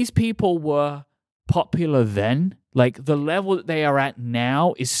 these people were popular then. Like, the level that they are at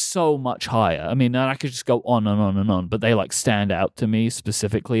now is so much higher. I mean, I could just go on and on and on, but they like stand out to me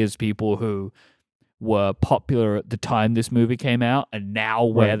specifically as people who were popular at the time this movie came out, and now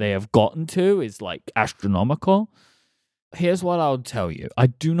where they have gotten to is like astronomical. Here's what I'll tell you. I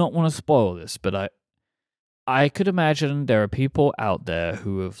do not want to spoil this, but I could imagine there are people out there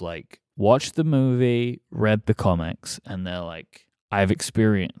who have like watched the movie, read the comics, and they're like, I've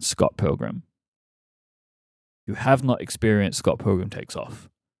experienced Scott Pilgrim. You have not experienced Scott Pilgrim Takes Off.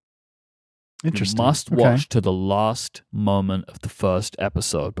 Interesting. You must watch to the last moment of the first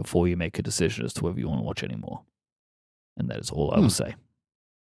episode before you make a decision as to whether you want to watch any more. And that is all I will say.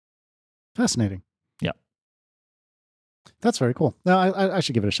 Fascinating. Yeah. That's very cool. No, I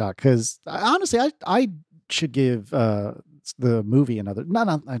should give it a shot, because honestly, I should give the movie another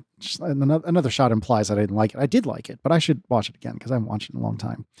shot. Implies that I didn't like it. I did like it, but I should watch it again because I haven't watched it in a long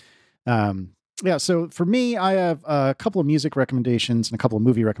time. Yeah, so for me, I have a couple of music recommendations and a couple of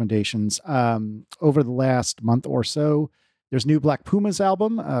movie recommendations. Over the last month or so, there's new Black Pumas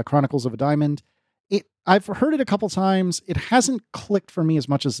album, Chronicles of a Diamond. I've heard it a couple times. It hasn't clicked for me as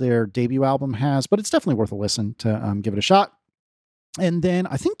much as their debut album has, but it's definitely worth a listen to give it a shot. And then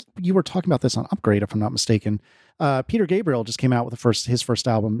I think you were talking about this on Upgrade, if I'm not mistaken. Peter Gabriel just came out with his first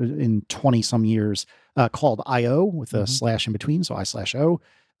album in 20 some years, called I.O. with a slash in between, so I/O.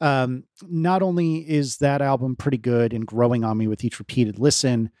 Not only is that album pretty good and growing on me with each repeated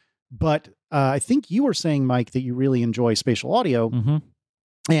listen, but I think you were saying, Mike, that you really enjoy spatial audio.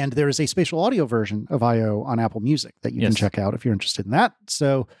 And there is a spatial audio version of I.O. on Apple Music that you can check out if you're interested in that.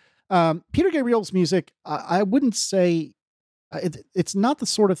 So Peter Gabriel's music, I wouldn't say it's not the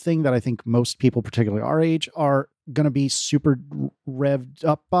sort of thing that I think most people, particularly our age, are going to be super revved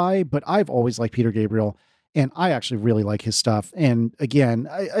up by, but I've always liked Peter Gabriel. And I actually really like his stuff. And again,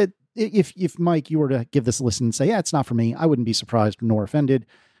 if Mike, you were to give this a listen and say, yeah, it's not for me, I wouldn't be surprised nor offended,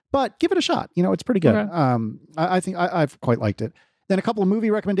 but give it a shot. It's pretty good. Okay. I think I've quite liked it. Then a couple of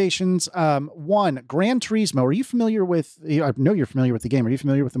movie recommendations. One, Gran Turismo. Are you familiar with, I know you're familiar with the game. Are you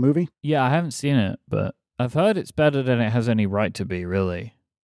familiar with the movie? Yeah, I haven't seen it, but I've heard it's better than it has any right to be, really.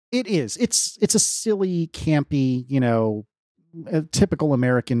 It is. It's a silly, campy, a typical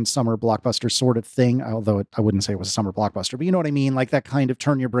American summer blockbuster sort of thing, although I wouldn't say it was a summer blockbuster, but you know what I mean? Like that kind of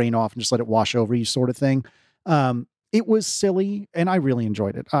turn your brain off and just let it wash over you sort of thing. It was silly, and I really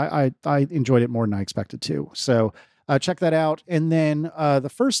enjoyed it. I enjoyed it more than I expected to. So check that out. And then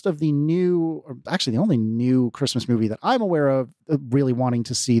the first of the new, or actually the only new Christmas movie that I'm aware of really wanting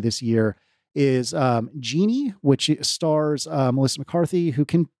to see this year is Genie, which stars Melissa McCarthy, who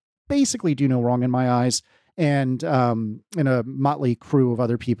can basically do no wrong in my eyes, and a motley crew of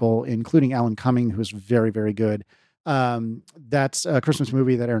other people, including Alan Cumming, who's very, very good. That's a Christmas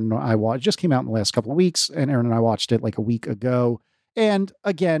movie that Aaron and I watched. Just came out in the last couple of weeks, and Aaron and I watched it like a week ago. And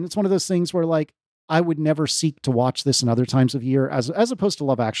again, it's one of those things where like I would never seek to watch this in other times of year, as opposed to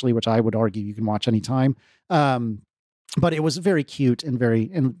Love Actually, which I would argue you can watch anytime. But it was very cute and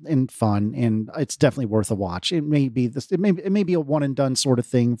very and fun, and it's definitely worth a watch. It may be this, it may be a one and done sort of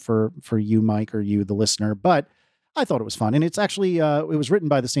thing for you, Mike, or you, the listener, but I thought it was fun. And it's actually it was written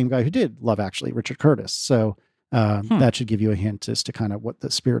by the same guy who did Love Actually, Richard Curtis. So that should give you a hint as to kind of what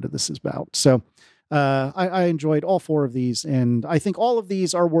the spirit of this is about. So I enjoyed all four of these, and I think all of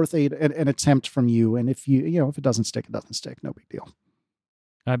these are worth an attempt from you. And if if it doesn't stick, it doesn't stick. No big deal.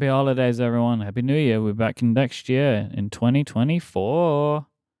 Happy holidays, everyone. Happy New Year. We're back in next year in 2024.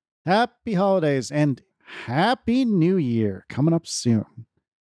 Happy holidays and Happy New Year coming up soon.